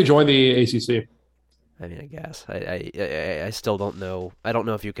 Honestly. What if they join the ACC? I mean, I guess I still don't know. I don't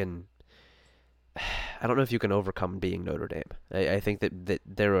know if you can. I don't know if you can overcome being Notre Dame. I think that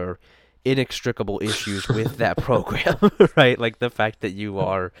there are inextricable issues with that program, right? Like the fact that you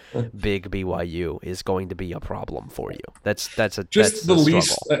are big BYU is going to be a problem for you. That's the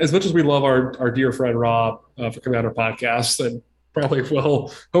least. Struggle. As much as we love our dear friend Rob for coming on our podcast, and probably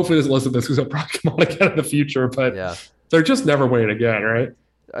will. Hopefully, doesn't listen to this because he'll probably come on again in the future. But yeah, they're just never winning again, right?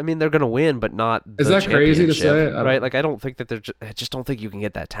 I mean, they're going to win, but not. Is that crazy to say? Right? Like, I don't think that I just don't think you can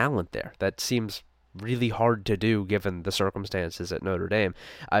get that talent there. That seems really hard to do given the circumstances at Notre Dame.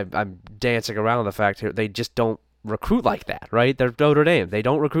 I'm dancing around the fact here they just don't recruit like that, right? They're Notre Dame. They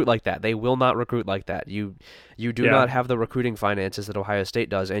don't recruit like that. They will not recruit like that. You do not have the recruiting finances that Ohio State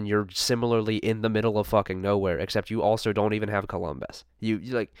does, and you're similarly in the middle of fucking nowhere, except you also don't even have Columbus. You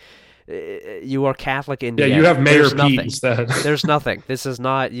like You are Catholic Yeah, Indiana. you have Mayor There's Pete nothing. instead. There's nothing. This is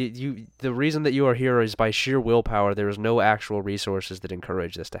not you. The reason that you are here is by sheer willpower. There is no actual resources that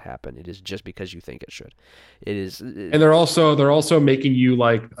encourage this to happen. It is just because you think it should. It is. And they're also making you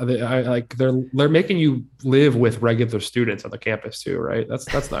they're making you live with regular students on the campus too, right?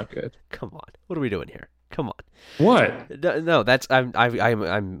 That's not good. Come on. What are we doing here? Come on. What? No, that's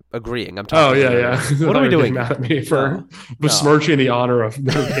I'm agreeing. I'm Oh talking. yeah. What are we doing? Mad at me for No. besmirching the honor of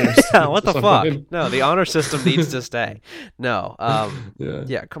Notre Dame. Yeah, what the fuck? Something. No, the honor system needs to stay. No. Yeah.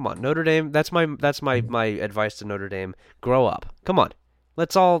 Yeah, come on. Notre Dame, that's my advice to Notre Dame. Grow up. Come on.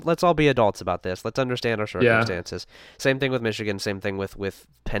 Let's all be adults about this. Let's understand our circumstances. Same thing with Michigan, same thing with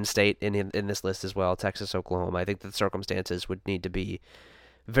Penn State in this list as well, Texas, Oklahoma. I think the circumstances would need to be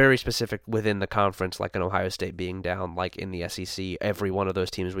very specific within the conference, like an Ohio State being down, like in the SEC, every one of those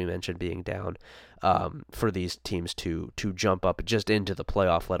teams we mentioned being down, for these teams to jump up just into the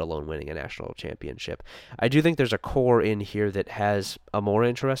playoff, let alone winning a national championship. I do think there's a core in here that has a more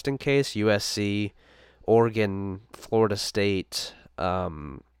interesting case: USC, Oregon, Florida State,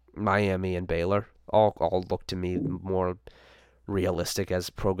 Miami, and Baylor. All look to me more realistic as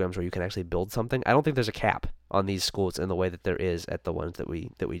programs where you can actually build something. I don't think there's a cap on these schools in the way that there is at the ones that we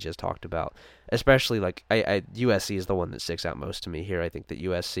just talked about. Especially like USC is the one that sticks out most to me here. I think that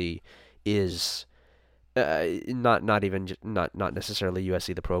USC is not necessarily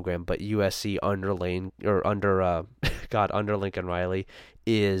USC the program, but USC under Lincoln Riley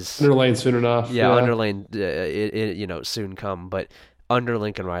is Under Lane soon enough. Yeah, under Lane, soon come, but under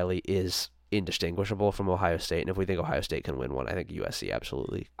Lincoln Riley is indistinguishable from Ohio State, and if we think Ohio State can win one, I think USC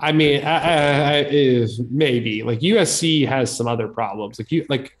absolutely. I mean, is maybe like USC has some other problems.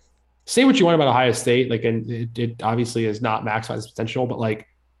 Like say what you want about Ohio State, like, and it obviously is not maximized its potential, but like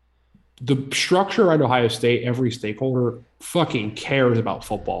the structure around Ohio State, every stakeholder fucking cares about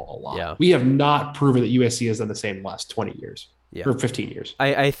football a lot. Yeah. We have not proven that USC has done the same in the last 20 years. Yeah. Or 15 years.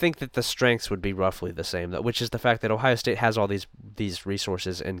 I think that the strengths would be roughly the same, which is the fact that Ohio State has all these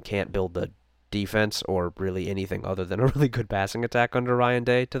resources and can't build the defense or really anything other than a really good passing attack under Ryan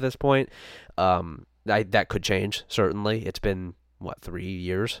Day to this point. That could change, certainly. It's been, 3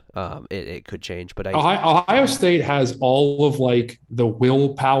 years? It could change, but Ohio State has all of like the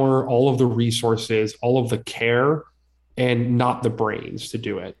willpower, all of the resources, all of the care, and not the brains to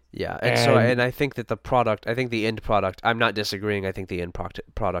do it. Yeah, and I think that the end product, I'm not disagreeing. I think the end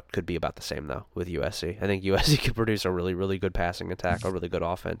product could be about the same though with USC. I think USC could produce a really, really good passing attack, a really good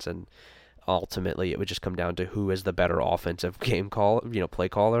offense, and ultimately it would just come down to who is the better offensive play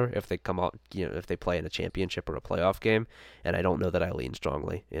caller if they come out, if they play in a championship or a playoff game. And I don't know that I lean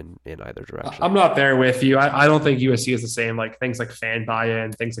strongly in either direction. I'm not there with you. I don't think USC is the same, like things like fan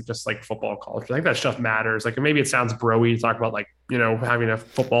buy-in, things like just like football culture. I think that stuff matters. Like maybe it sounds bro-y to talk about like, having a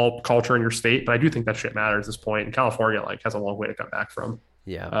football culture in your state, but I do think that shit matters at this point. And California like has a long way to come back from.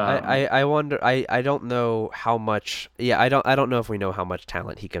 Yeah, I wonder. I don't know how much. Yeah, I don't know if we know how much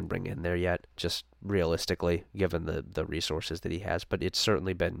talent he can bring in there yet. Just realistically, given the resources that he has, but it's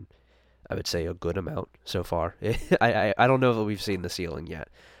certainly been, I would say, a good amount so far. I don't know that we've seen the ceiling yet.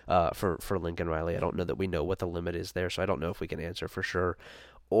 For Lincoln Riley, I don't know that we know what the limit is there, so I don't know if we can answer for sure.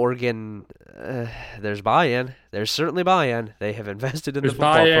 Oregon, there's buy-in. There's certainly buy-in. They have invested in the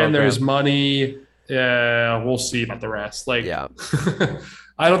football program. There's money. Yeah, we'll see about the rest. Like, yeah.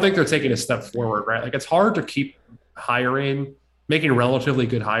 I don't think they're taking a step forward, right? Like, it's hard to keep hiring, making relatively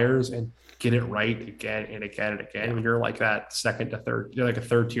good hires, and get it right again and again and again. Yeah. When you're like that second to third, you're like a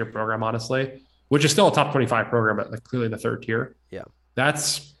third tier program, honestly, which is still a top 25 program, but like clearly the third tier. Yeah,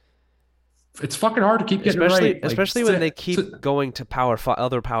 it's fucking hard to keep getting it right. Especially when they keep going to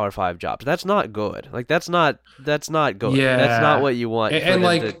other Power 5 jobs. That's not good. Like that's not good. Yeah. That's not what you want. And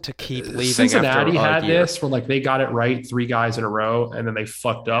like to keep leaving. Cincinnati after had a year. this where like they got it right 3 guys in a row, and then they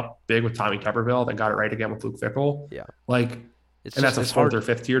fucked up big with Tommy Tuberville, then got it right again with Luke Fickell. Yeah, like. It's and just, that's a fourth or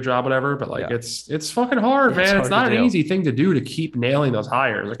fifth tier job, whatever. But like, yeah. it's fucking hard, man. It's not an do. easy thing to do to keep nailing those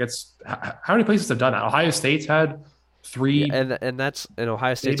hires. Like, it's how many places have done that? Ohio State's had 3, and that's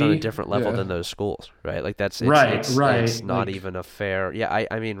Ohio State's maybe? on a different level Yeah. than those schools, right? Like that's Right. It's not Like, even a fair. Yeah,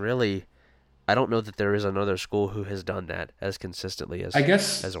 I mean, really, I don't know that there is another school who has done that as consistently as I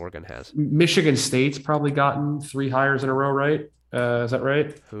guess as Oregon has. Michigan State's probably gotten 3 hires in a row, right? Is that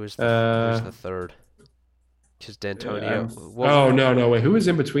right? Who's the third? Just D'Antonio. No. Wait, who was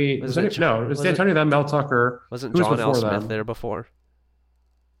in between? Was It's it D'Antonio, then Mel Tucker. Wasn't Who was John L. before Smith them? there before?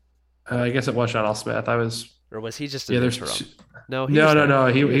 I guess it was John L. Smith. Or was he just an there's interim? no. He was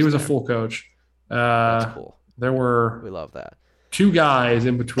there. He was a there. full coach. That's cool. There were We love that. 2 guys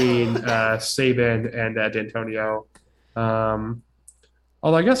in between Saban and D'Antonio.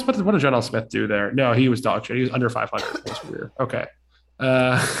 Although I guess what did John L. Smith do there? No, he was dog shit. He was under 500 in his career. Okay.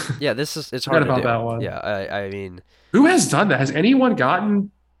 Uh, Yeah, this is it's forgot hard to about do. that one. Yeah, I mean, Who has done that? Has anyone gotten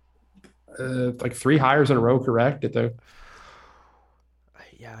like three hires in a row correct at the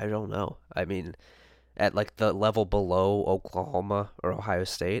yeah, I don't know. I mean, at like the level below Oklahoma or Ohio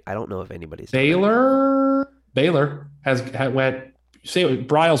State, I don't know if anybody's done it. Baylor? Baylor had went. Say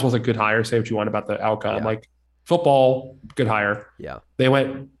Bryles was a good hire. Say what you want about the outcome. Yeah, Like football, good hire. yeah, They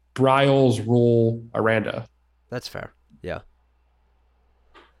went Bryles, Rule, Aranda. that's fair. Yeah,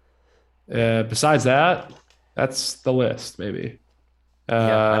 Besides that, that's the list. Maybe. yeah.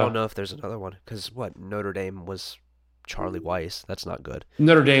 I Uh, don't know if there's another one because what Notre Dame was Charlie Weiss. That's not good.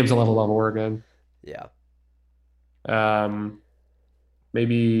 Notre Dame's a level above Oregon. Yeah, Um,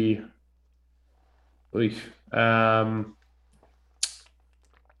 maybe. Oy, Um,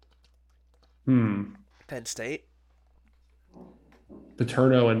 hmm. Penn State.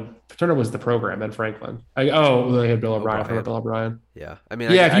 Paterno was the program in Franklin. They had Bill O'Brien. I forgot O'Brien. Bill O'Brien. Yeah, I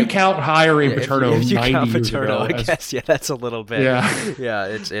mean, Yeah, if you count hiring yeah, Paterno if you 90 count years Paterno, ago, I guess yeah, that's a little bit. yeah. Yeah,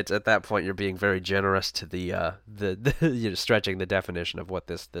 it's at that point you're being very generous to the you're stretching the definition of what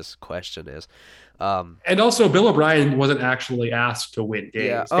this question is. And also, Bill O'Brien wasn't actually asked to win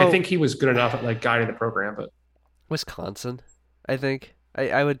Yeah. games. I Oh, think he was good enough at like guiding the program, but Wisconsin, I think.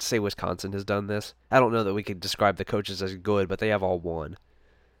 I would say Wisconsin has done this. I don't know that we could describe the coaches as good, but they have all won.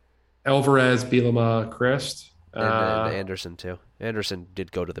 Alvarez, Bielema, Christ. And Anderson too. Anderson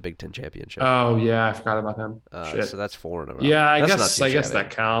did go to the Big Ten championship. Oh yeah, I forgot about him. Shit. So that's four in a row. Yeah, That's not too I guess shabby. that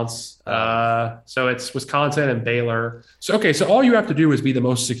counts. Um, So it's Wisconsin and Baylor. So okay, so all you have to do is be the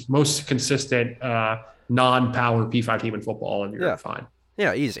most consistent non-power P5 team in football, and you're Yeah. fine.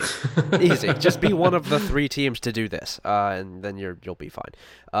 Yeah, easy, easy. Just be one of the three teams to do this, and then you'll be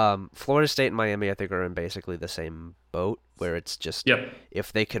fine. Florida State and Miami, I think, are in basically the same boat, where it's just Yep.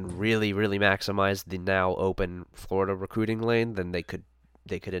 if they can really, really maximize the now open Florida recruiting lane, then they could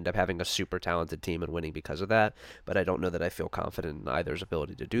end up having a super talented team and winning because of that. But I don't know that I feel confident in either's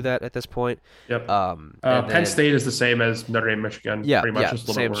ability to do that at this point. Yep. And Penn then, State is the same as Notre Dame, Michigan. yeah, Pretty much, yeah, just a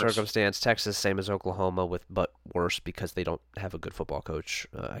little same bit worse. circumstance. Texas, same as Oklahoma, but worse because they don't have a good football coach.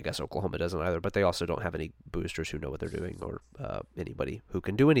 I guess Oklahoma doesn't either, but they also don't have any boosters who know what they're doing or anybody who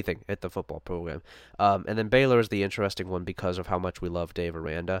can do anything at the football program. And then Baylor is the interesting one because of how much we love Dave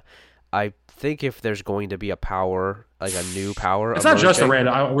Aranda. I think if there's going to be a power, like a new power, It's not just emerging-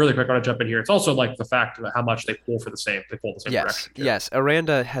 Aranda. I really quick want to jump in here. It's also like the fact of how much they pull the same Yes, direction. too. yes.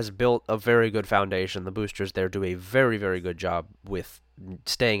 Aranda has built a very good foundation. The boosters there do a very, very good job with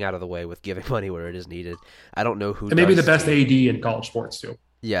staying out of the way, with giving money where it is needed. I don't know who And maybe the does best AD in college sports too.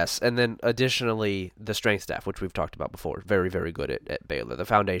 Yes, and then additionally, the strength staff, which we've talked about before, very, very good at Baylor. The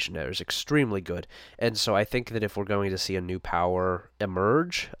foundation there is extremely good. And so I think that if we're going to see a new power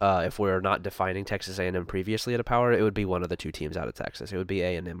emerge, if we're not defining Texas A&M previously at a power, it would be one of the two teams out of Texas. It would be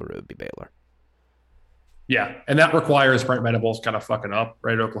A&M or it would be Baylor. Yeah, and that requires Brent Venables kind of fucking up,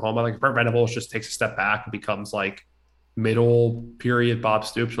 right? Oklahoma, like Brent Venables just takes a step back and becomes like middle period Bob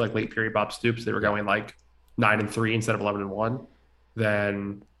Stoops, or like late period Bob Stoops. They were going like 9-3 instead of 11-1.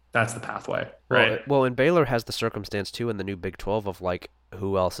 Then that's the pathway, right? Well, and Baylor has the circumstance too in the new Big 12 of like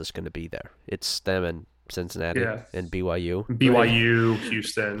who else is going to be there. It's them and Cincinnati Yeah. and BYU. BYU,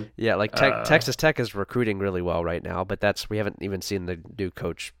 Houston. Yeah, like Texas Tech is recruiting really well right now, but we haven't even seen the new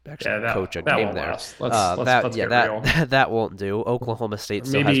coach actually coach a game won't there. last. Let's get real. That won't do. Oklahoma State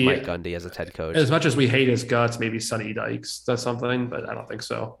still has Maybe Mike Gundy as a head coach. As much as we hate his guts, maybe Sonny Dykes does something, but I don't think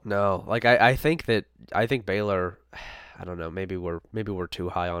so. No, like I think Baylor. I don't know. Maybe we're too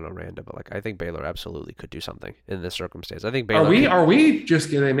high on Aranda, but like I think Baylor absolutely could do something in this circumstance. I think Baylor. Are we just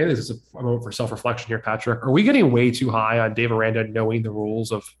getting? Maybe this is a moment for self-reflection here, Patrick. Are we getting way too high on Dave Aranda knowing the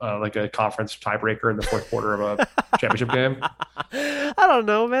rules of like a conference tiebreaker in the fourth quarter of a championship game? I don't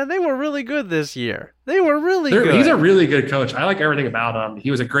know, man. They were really good this year. They were really good. He's a really good coach. I like everything about him.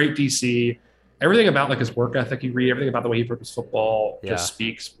 He was a great DC. Everything about like his work ethic, you read everything about the way he approaches football just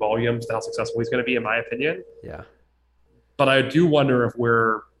speaks volumes to how successful he's going to be, in my opinion. Yeah. But I do wonder if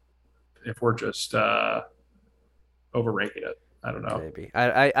we're just overranking it. I don't know. Maybe.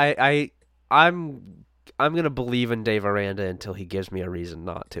 I'm gonna believe in Dave Aranda until he gives me a reason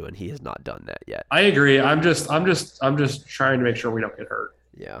not to, and he has not done that yet. I agree. I'm just trying to make sure we don't get hurt.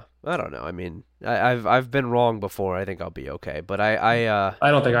 Yeah. I don't know. I mean, I've been wrong before. I think I'll be okay. But I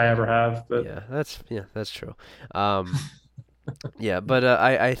don't think I ever have. But yeah, that's true. Yeah, but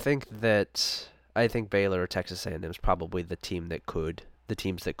I think Baylor or Texas A&M is probably the teams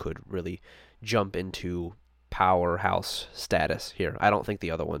that could really jump into powerhouse status here. I don't think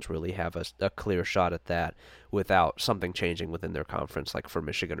the other ones really have a clear shot at that without something changing within their conference, like for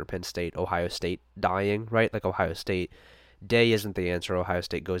Michigan or Penn State, Ohio State dying, right? Like Ohio State, Day isn't the answer. Ohio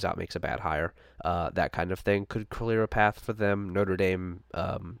State goes out, makes a bad hire. That kind of thing could clear a path for them. Notre Dame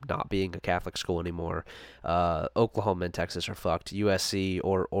not being a Catholic school anymore. Oklahoma and Texas are fucked. USC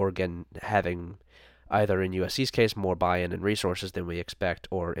or Oregon having either in USC's case more buy-in and resources than we expect,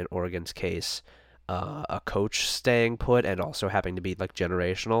 or in Oregon's case a coach staying put and also having to be like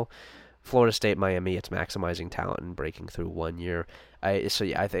generational. Florida State, Miami, it's maximizing talent and breaking through 1 year. I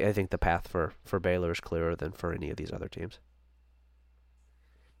think the path for Baylor is clearer than for any of these other teams.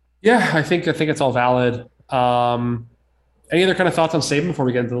 Yeah, I think it's all valid. Any other kind of thoughts on Saban before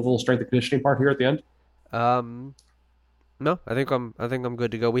we get into the little strength and conditioning part here at the end? No, I think I'm good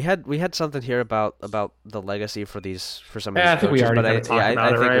to go. We had something here about the legacy for some of these coaches, I think we already kind of talked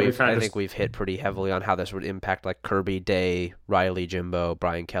about it, right? I think we've hit pretty heavily on how this would impact like Kirby, Day, Riley, Jimbo,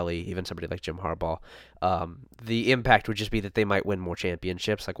 Brian Kelly, even somebody like Jim Harbaugh. The impact would just be that they might win more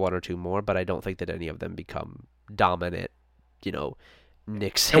championships, like one or two more, but I don't think that any of them become dominant,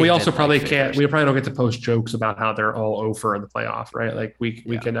 Nick Saban. And we also probably can't. We probably don't get to post jokes about how they're all over in the playoff, right? Like we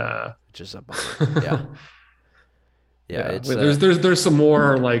can. Which is a bummer. Yeah. Yeah, it's, there's some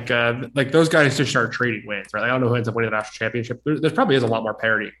more like those guys just start trading wins, right? Like, I don't know who ends up winning the national championship. There probably is a lot more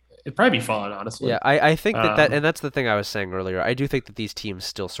parity. It'd probably be fun, honestly. Yeah, I think that and that's the thing I was saying earlier. I do think that these teams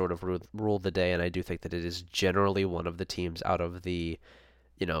still sort of rule the day, and I do think that it is generally one of the teams out of the,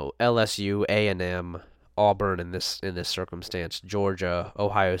 LSU, A&M, Auburn in this circumstance, Georgia,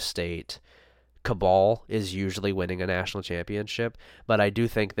 Ohio State. Cabal is usually winning a national championship, but I do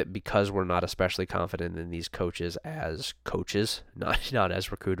think that because we're not especially confident in these coaches as coaches, not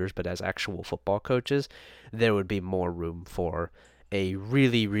as recruiters, but as actual football coaches, there would be more room for a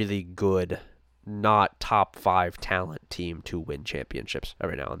really, really good, not top 5 talent team to win championships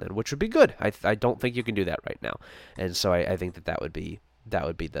every now and then, which would be good. I don't think you can do that right now, and so I think that would be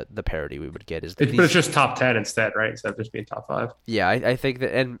the parity we would get. But it's just top 10 instead, right? Instead of just being top 5. Yeah, I think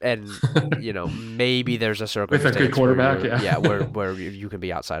that, and maybe there's a circumstance with a good quarterback, where you can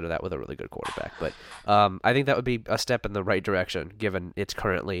be outside of that with a really good quarterback. But I think that would be a step in the right direction, given it's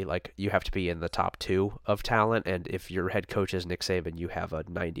currently like you have to be in the top 2 of talent, and if your head coach is Nick Saban, you have a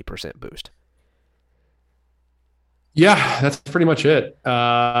 90% boost. Yeah, that's pretty much it.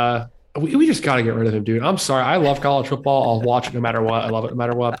 We just got to get rid of him, dude. I'm sorry. I love college football. I'll watch it no matter what. I love it no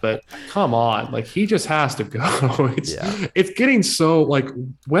matter what. But come on, like he just has to go. It's getting so like,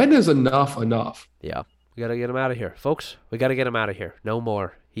 when is enough? Yeah, we got to get him out of here, folks. We got to get him out of here. No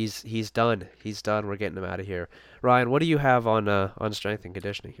more. He's done. He's done. We're getting him out of here. Ryan, what do you have on strength and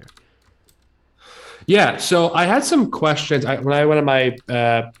conditioning here? Yeah, so I had some questions. When I went on my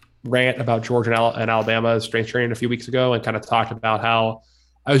rant about Georgia and Alabama's strength training a few weeks ago, and kind of talked about how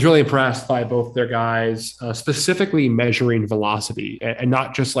I was really impressed by both their guys, specifically measuring velocity, and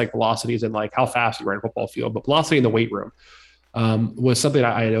not just like velocities and like how fast you run a football field, but velocity in the weight room was something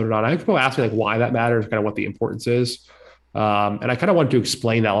I noted on. I had people ask me like why that matters, kind of what the importance is. And I kind of wanted to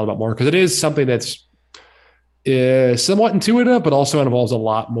explain that a little bit more because it is something that's somewhat intuitive, but also involves a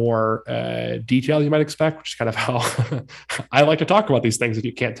lot more detail than you might expect, which is kind of how I like to talk about these things. If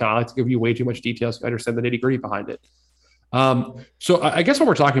you can't tell, I like to give you way too much detail so you understand the nitty gritty behind it. So I guess what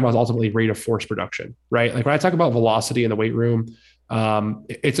we're talking about is ultimately rate of force production, right? Like when I talk about velocity in the weight room,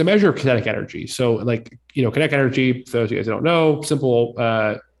 it's a measure of kinetic energy. So like, kinetic energy, for those of you guys who don't know, simple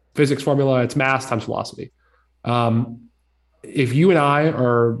physics formula, it's mass times velocity. If you and I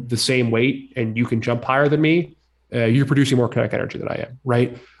are the same weight and you can jump higher than me, you're producing more kinetic energy than I am,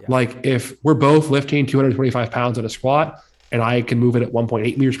 right? Yeah. Like if we're both lifting 225 pounds in a squat and I can move it at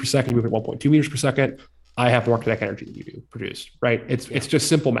 1.8 meters per second, move it at 1.2 meters per second, I have more kinetic energy than you do produce, right? It's just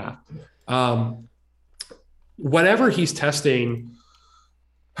simple math. Whenever he's testing,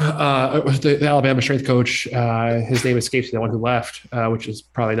 the Alabama strength coach, his name escapes me, the one who left, which is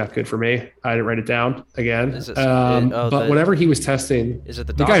probably not good for me. I didn't write it down again. But whenever he was testing, is it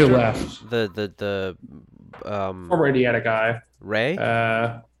the guy who left? The former Indiana guy, Ray?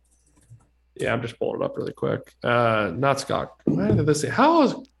 Yeah, I'm just pulling it up really quick. Not Scott. Why did this say? How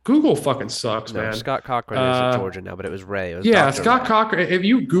is Google fucking sucks, man? Scott Cochran is at Georgia now, but it was Ray. It was Dr. Scott Cochran. If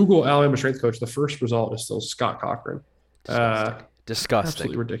you Google Alabama strength coach, the first result is still Scott Cochran. Disgusting.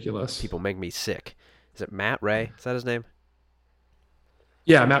 Absolutely ridiculous. People make me sick. Is it Matt Ray? Is that his name?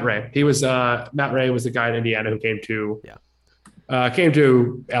 Yeah, Matt Ray. He was Matt Ray was the guy in Indiana who came to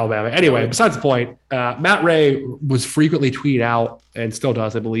Alabama. Anyway, besides the point, Matt Ray was frequently tweeted out and still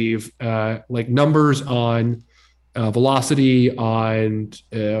does, I believe, like numbers on velocity, on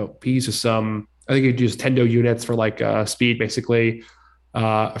he uses some I think he'd use Tendo units for like speed, basically,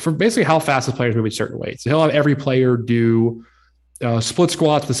 for basically how fast the players move a certain weight. So he'll have every player do split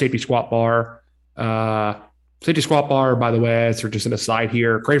squats with the safety squat bar. Safety squat bar, by the way, it's just an aside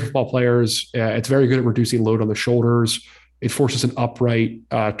here. Great football players. It's very good at reducing load on the shoulders. It forces an upright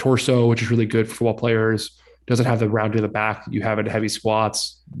torso, which is really good for football players. Doesn't have the round in the back that you have in heavy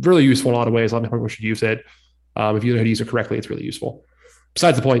squats. Really useful in a lot of ways. A lot of people should use it. If you know how to use it correctly, it's really useful.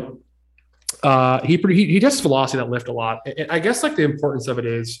 Besides the point, he tests velocity that lift a lot. And I guess like the importance of it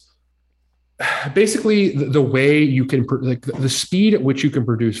is basically the way you can, like the speed at which you can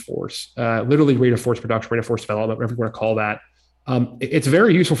produce force, literally rate of force production, rate of force development, whatever you want to call that. It's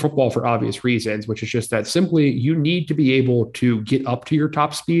very useful for football for obvious reasons, which is just that simply you need to be able to get up to your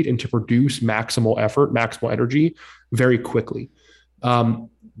top speed and to produce maximal effort, maximal energy very quickly.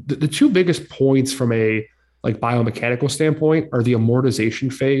 The two biggest points from a like biomechanical standpoint are the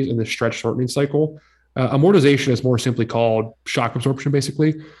amortization phase and the stretch shortening cycle. Amortization is more simply called shock absorption,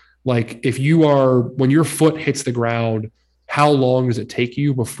 basically. Like when your foot hits the ground, how long does it take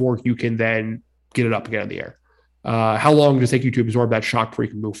you before you can then get it up again in the air? How long does it take you to absorb that shock before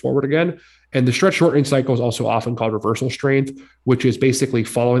you can move forward again? And the stretch shortening cycle is also often called reversal strength, which is basically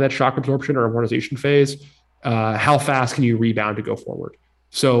following that shock absorption or amortization phase. How fast can you rebound to go forward?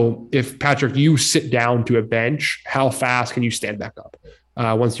 So if Patrick, you sit down to a bench, how fast can you stand back up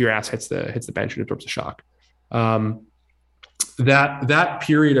once your ass hits the bench and absorbs the shock? That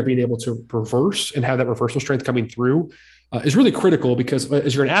period of being able to reverse and have that reversal strength coming through is really critical, because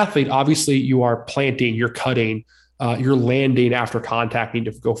as you're an athlete, obviously you are planting, you're cutting, you're landing after contact, need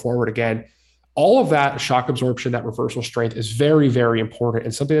to go forward again. All of that shock absorption, that reversal strength is very, very important,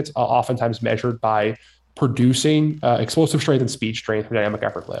 and something that's oftentimes measured by producing explosive strength and speed strength from dynamic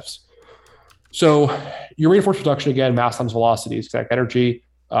effort lifts. So your rate of force production, again, mass times velocity is kinetic energy.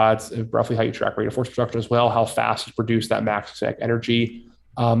 It's roughly how you track rate of force production as well, how fast you produce that max kinetic energy.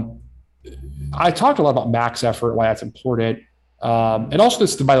 I talked a lot about max effort, why that's important. And also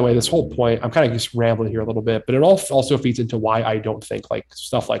this, by the way, this whole point, I'm kind of just rambling here a little bit, but it also feeds into why I don't think like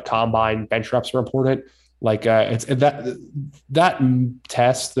stuff like combine bench reps are important. Like it's that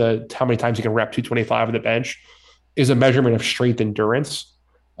test, how many times you can rep 225 on the bench, is a measurement of strength endurance,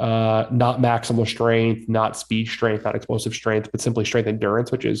 not maximal strength, not speed strength, not explosive strength, but simply strength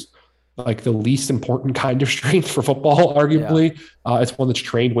endurance, which is like the least important kind of strength for football, arguably. Yeah. It's one that's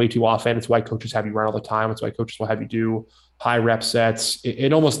trained way too often. It's why coaches have you run all the time. It's why coaches will have you do high rep sets.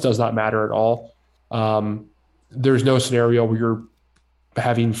 It almost does not matter at all. There's no scenario where you're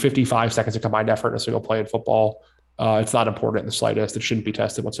having 55 seconds of combined effort in a single play in football. It's not important in the slightest. It shouldn't be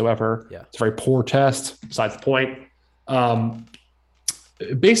tested whatsoever. Yeah. It's a very poor test, besides the point.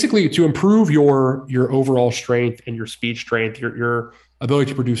 Basically, to improve your overall strength and your speed strength, your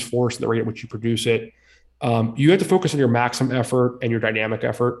ability to produce force and the rate at which you produce it, you have to focus on your maximum effort and your dynamic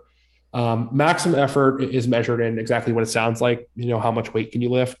effort. Maximum effort is measured in exactly what it sounds like. How much weight can you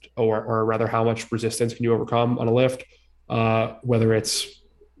lift, or rather how much resistance can you overcome on a lift? Whether it's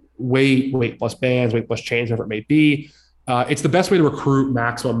weight plus bands, weight plus chains, whatever it may be. It's the best way to recruit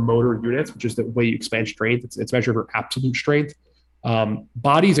maximum motor units, which is the way you expand strength. It's measured for absolute strength.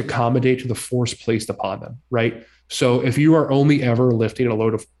 Bodies accommodate to the force placed upon them, right? So if you are only ever lifting a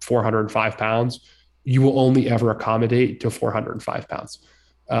load of 405 pounds, you will only ever accommodate to 405 pounds.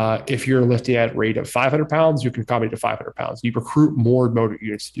 If you're lifting at a rate of 500 pounds, you can accommodate to 500 pounds. You recruit more motor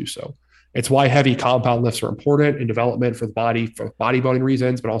units to do so. It's why heavy compound lifts are important in development for the body, for bodybuilding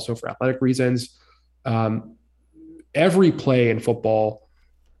reasons, but also for athletic reasons. Every play in football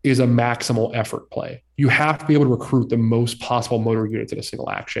is a maximal effort play. You have to be able to recruit the most possible motor units in a single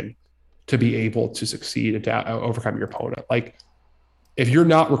action to be able to succeed and to overcome your opponent. Like, if you're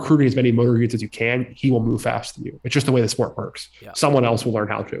not recruiting as many motor units as you can, he will move faster than you. It's just the way the sport works. Yeah. Someone else will learn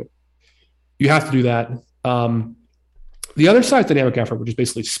how to. You have to do that. The other side is dynamic effort, which is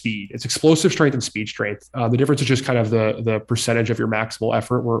basically speed. It's explosive strength and speed strength. The difference is just kind of the percentage of your maximal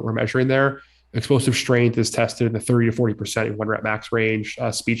effort we're measuring there. Explosive strength is tested in the 30 to 40% in one rep max range.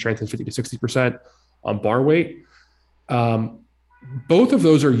 Speed strength is 50 to 60% on bar weight. Both of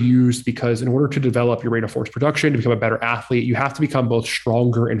those are used because in order to develop your rate of force production, to become a better athlete, you have to become both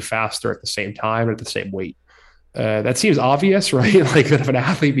stronger and faster at the same time and at the same weight. That seems obvious, right? Like that if an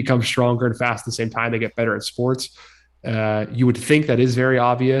athlete becomes stronger and fast at the same time, they get better at sports. You would think that is very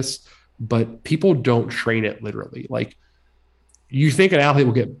obvious, but people don't train it literally. Like, you think an athlete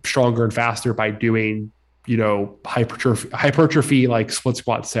will get stronger and faster by doing, hypertrophy like split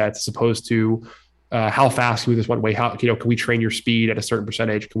squat sets, as opposed to How fast can we do this one way? How, can we train your speed at a certain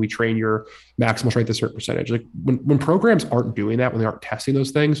percentage? Can we train your maximal strength at a certain percentage? Like when programs aren't doing that, when they aren't testing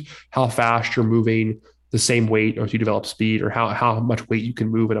those things, how fast you're moving the same weight, or if you develop speed, or how much weight you can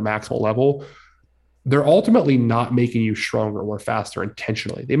move at a maximal level, they're ultimately not making you stronger or faster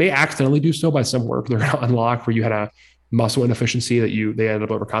intentionally. They may accidentally do so by some work they're going to unlock where you had a muscle inefficiency that they ended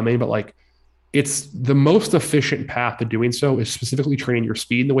up overcoming. But like, it's the most efficient path to doing so is specifically training your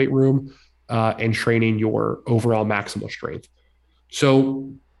speed in the weight room, and training your overall maximal strength.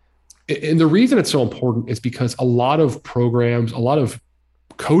 So, and the reason it's so important is because a lot of programs, a lot of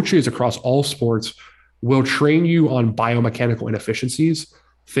coaches across all sports will train you on biomechanical inefficiencies,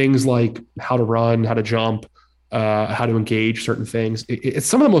 things like how to run, how to jump, how to engage certain things. It's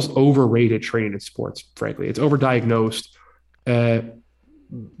some of the most overrated training in sports, frankly. It's overdiagnosed.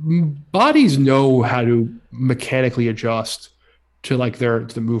 Bodies know how to mechanically adjust to like to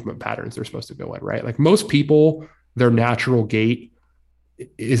the movement patterns they're supposed to go in, right? Like most people, their natural gait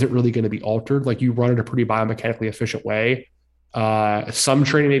isn't really going to be altered. Like you run in a pretty biomechanically efficient way. Some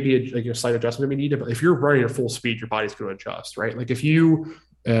training may be a slight adjustment may be needed, but if you're running at full speed, your body's going to adjust, right? Like if you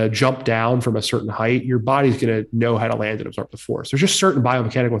jump down from a certain height, your body's going to know how to land and absorb the force. There's just certain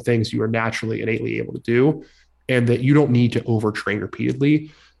biomechanical things you are naturally, innately able to do, and that you don't need to overtrain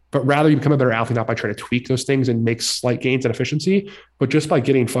repeatedly, but rather you become a better athlete not by trying to tweak those things and make slight gains in efficiency, but just by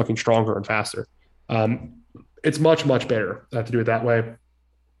getting fucking stronger and faster. It's much, much better to do it that way.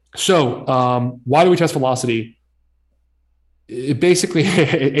 So why do we test velocity?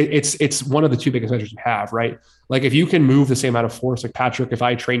 It's one of the two biggest measures you have, right? Like if you can move the same amount of force, like Patrick, if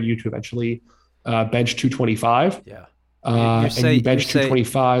I train you to eventually bench 225, yeah, and you bench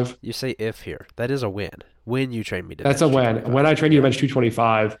 225, you say if here, that is a win. When you train me to that's a win. When I train you to bench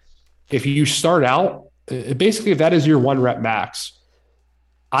 225, if you start out, basically if that is your 1 rep max,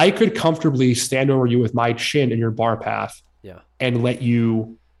 I could comfortably stand over you with my chin in your bar path, and let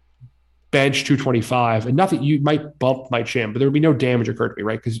you bench 225, and not that you might bump my chin, but there would be no damage occurred to me,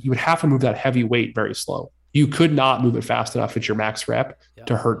 right? Because you would have to move that heavy weight very slow. You could not move it fast enough at your max rep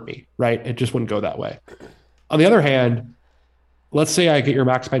to hurt me, right? It just wouldn't go that way. On the other hand, let's say I get your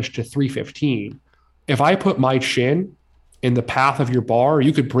max bench to 315. If I put my chin in the path of your bar,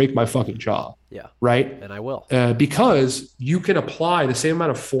 you could break my fucking jaw. Yeah. Right? And I will. Because you can apply the same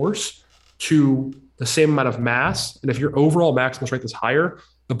amount of force to the same amount of mass. And if your overall maximal strength is higher,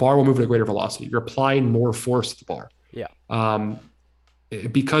 the bar will move at a greater velocity. You're applying more force to the bar. Yeah.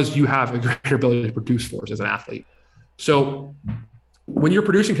 Because you have a greater ability to produce force as an athlete. So when you're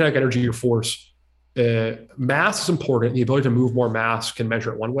producing kinetic energy or force, mass is important. The ability to move more mass can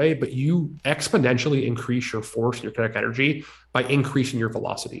measure it one way, but you exponentially increase your force and your kinetic energy by increasing your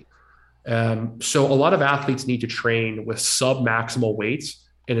velocity. So a lot of athletes need to train with sub-maximal weights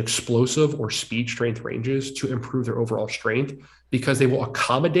in explosive or speed strength ranges to improve their overall strength, because they will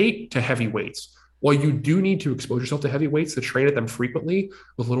accommodate to heavy weights. While you do need to expose yourself to heavy weights, to train at them frequently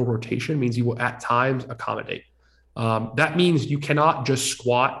with little rotation means you will at times accommodate. That means you cannot just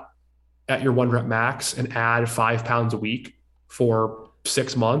squat at your 1 rep max and add 5 pounds a week for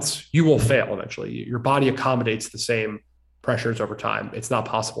 6 months. You will fail eventually. Your body accommodates the same pressures over time. It's not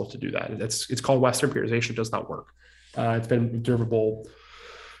possible to do that. It's called Western periodization. It does not work. It's been observable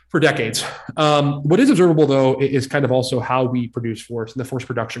for decades. What is observable, though, is kind of also how we produce force and the force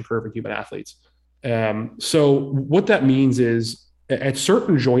production curve in human athletes. So what that means is at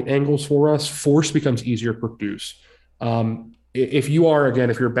certain joint angles for us, force becomes easier to produce. If you're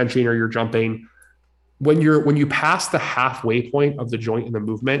benching or you're jumping, when you pass the halfway point of the joint in the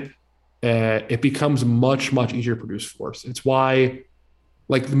movement, it becomes much, much easier to produce force. It's why,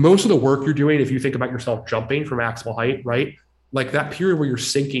 like, most of the work you're doing, if you think about yourself jumping from maximal height, right? Like that period where you're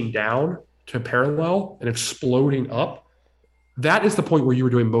sinking down to parallel and exploding up, that is the point where you were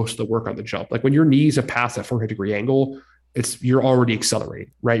doing most of the work on the jump. Like when your knees have passed that 400-degree angle, you're already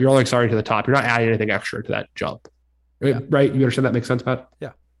accelerating, right? You're already accelerating to the top. You're not adding anything extra to that jump, right? You understand that makes sense, Pat?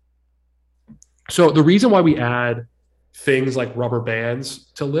 Yeah. So the reason why we add things like rubber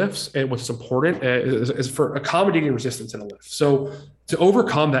bands to lifts, and what's important is for accommodating resistance in a lift. So to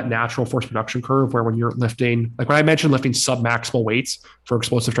overcome that natural force production curve, where when you're lifting, like when I mentioned lifting sub-maximal weights for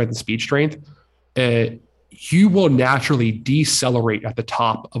explosive strength and speed strength, you will naturally decelerate at the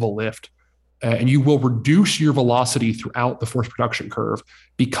top of a lift, and you will reduce your velocity throughout the force production curve,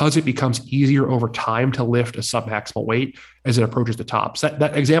 because it becomes easier over time to lift a sub-maximal weight as it approaches the top. So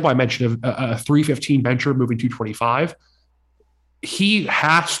that example I mentioned of a 315 bencher moving 225, he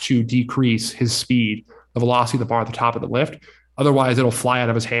has to decrease his speed, the velocity of the bar at the top of the lift. Otherwise, it'll fly out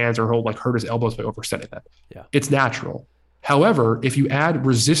of his hands, or he'll like hurt his elbows by oversetting it. Yeah. It's natural. However, if you add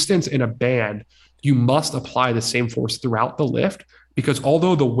resistance in a band you must apply the same force throughout the lift, because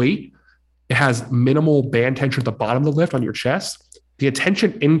although the weight has minimal band tension at the bottom of the lift on your chest, the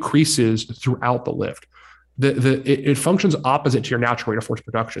tension increases throughout the lift. It functions opposite to your natural rate of force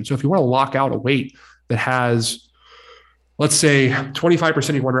production. So if you want to lock out a weight that has, let's say, 25%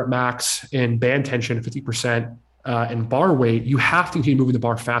 of your 1 rep max in band tension, 50% in bar weight, you have to continue moving the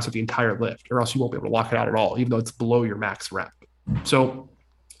bar fast with the entire lift, or else you won't be able to lock it out at all, even though it's below your max rep. So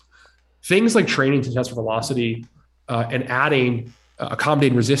things like training to test for velocity and adding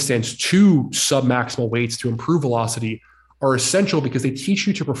accommodating resistance to submaximal weights to improve velocity are essential, because they teach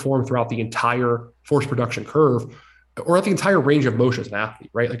you to perform throughout the entire force production curve, or at the entire range of motion as an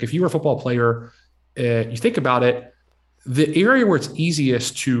athlete, right? Like if you were a football player, you think about it, the area where it's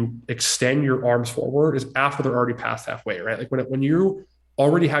easiest to extend your arms forward is after they're already past halfway, right? Like when you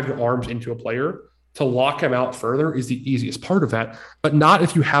already have your arms into a player, to lock them out further is the easiest part of that, but not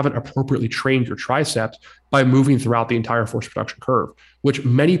if you haven't appropriately trained your triceps by moving throughout the entire force production curve, which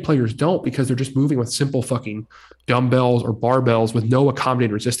many players don't, because they're just moving with simple fucking dumbbells or barbells with no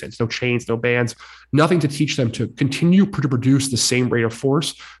accommodating resistance, no chains, no bands, nothing to teach them to continue to produce the same rate of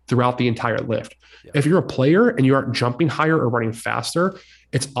force throughout the entire lift. Yeah. If you're a player and you aren't jumping higher or running faster,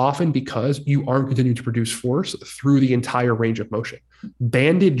 it's often because you aren't continuing to produce force through the entire range of motion.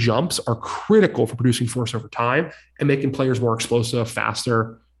 Banded jumps are critical for producing force over time and making players more explosive,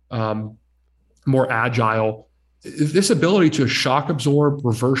 faster, more agile. This ability to shock absorb,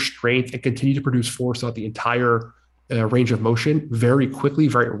 reverse strength, and continue to produce force throughout the entire range of motion very quickly,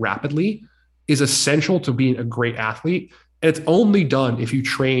 very rapidly is essential to being a great athlete. And it's only done if you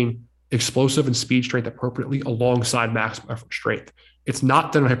train explosive and speed strength appropriately alongside maximum effort strength. It's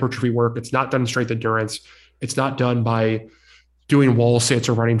not done in hypertrophy work. It's not done in strength endurance. It's not done by doing wall sits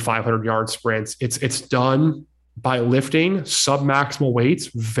or running 500-yard sprints. It's done by lifting submaximal weights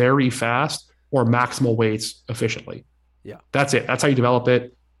very fast or maximal weights efficiently. Yeah. That's it. That's how you develop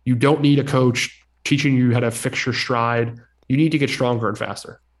it. You don't need a coach teaching you how to fix your stride. You need to get stronger and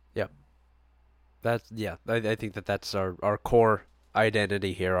faster. Yeah. I think that's our core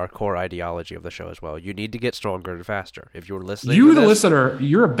identity here, our core ideology of the show as well. You need to get stronger and faster. If you're listening, listener,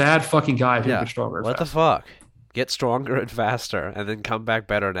 you're a bad fucking guy if you get stronger and faster. What the fuck? Get stronger and faster, and then come back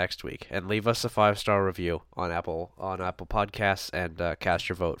better next week. And leave us a 5-star review on Apple Podcasts, and cast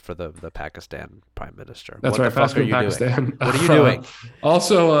your vote for the Pakistan Prime Minister. That's what right. the fuck are you Pakistan. Doing? What are you doing?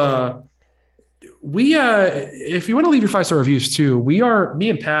 Also, if you want to leave your 5-star reviews too, me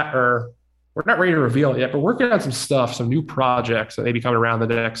and Pat we're not ready to reveal it yet, but we're working on some stuff, some new projects that may be coming around the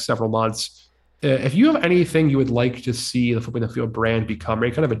next several months. If you have anything you would like to see the Flipping the Field brand become,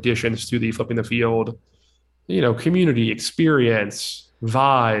 any kind of additions to the Flipping the Field, community, experience,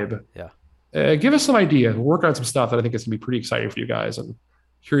 vibe, give us some ideas. We're working on some stuff that I think is going to be pretty exciting for you guys, and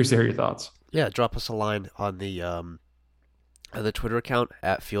curious to hear your thoughts. Yeah, drop us a line on the Twitter account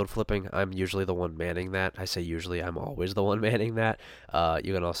at Field Flipping. I'm usually the one manning that. I say usually, I'm always the one manning that.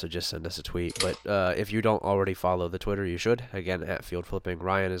 You can also just send us a tweet. But if you don't already follow the Twitter, you should. Again, at Field Flipping.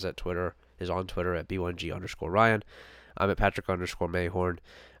 Ryan is on Twitter at B1G_Ryan. I'm at Patrick_Mayhorn.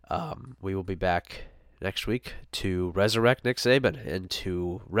 We will be back next week to resurrect Nick Saban and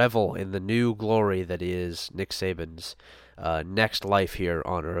to revel in the new glory that is Nick Saban's next life here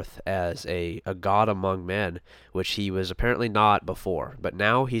on Earth as a god among men, which he was apparently not before, but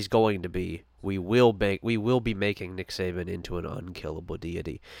now he's going to be. We will be making Nick Saban into an unkillable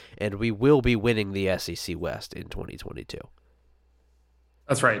deity, and we will be winning the SEC West in 2022.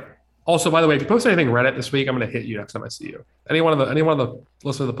 That's right. Also, by the way, if you post anything Reddit this week, I'm going to hit you next time I see you. Any one of the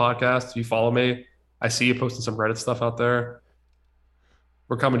listeners of the podcast, if you follow me, I see you posting some Reddit stuff out there.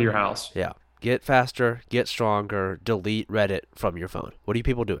 We're coming to your house. Yeah. Get faster, get stronger, delete Reddit from your phone. What are you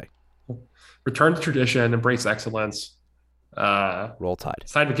people doing? Return to tradition, embrace excellence. Roll Tide.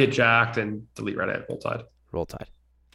 It's time to get jacked and delete Reddit. Roll Tide. Roll Tide.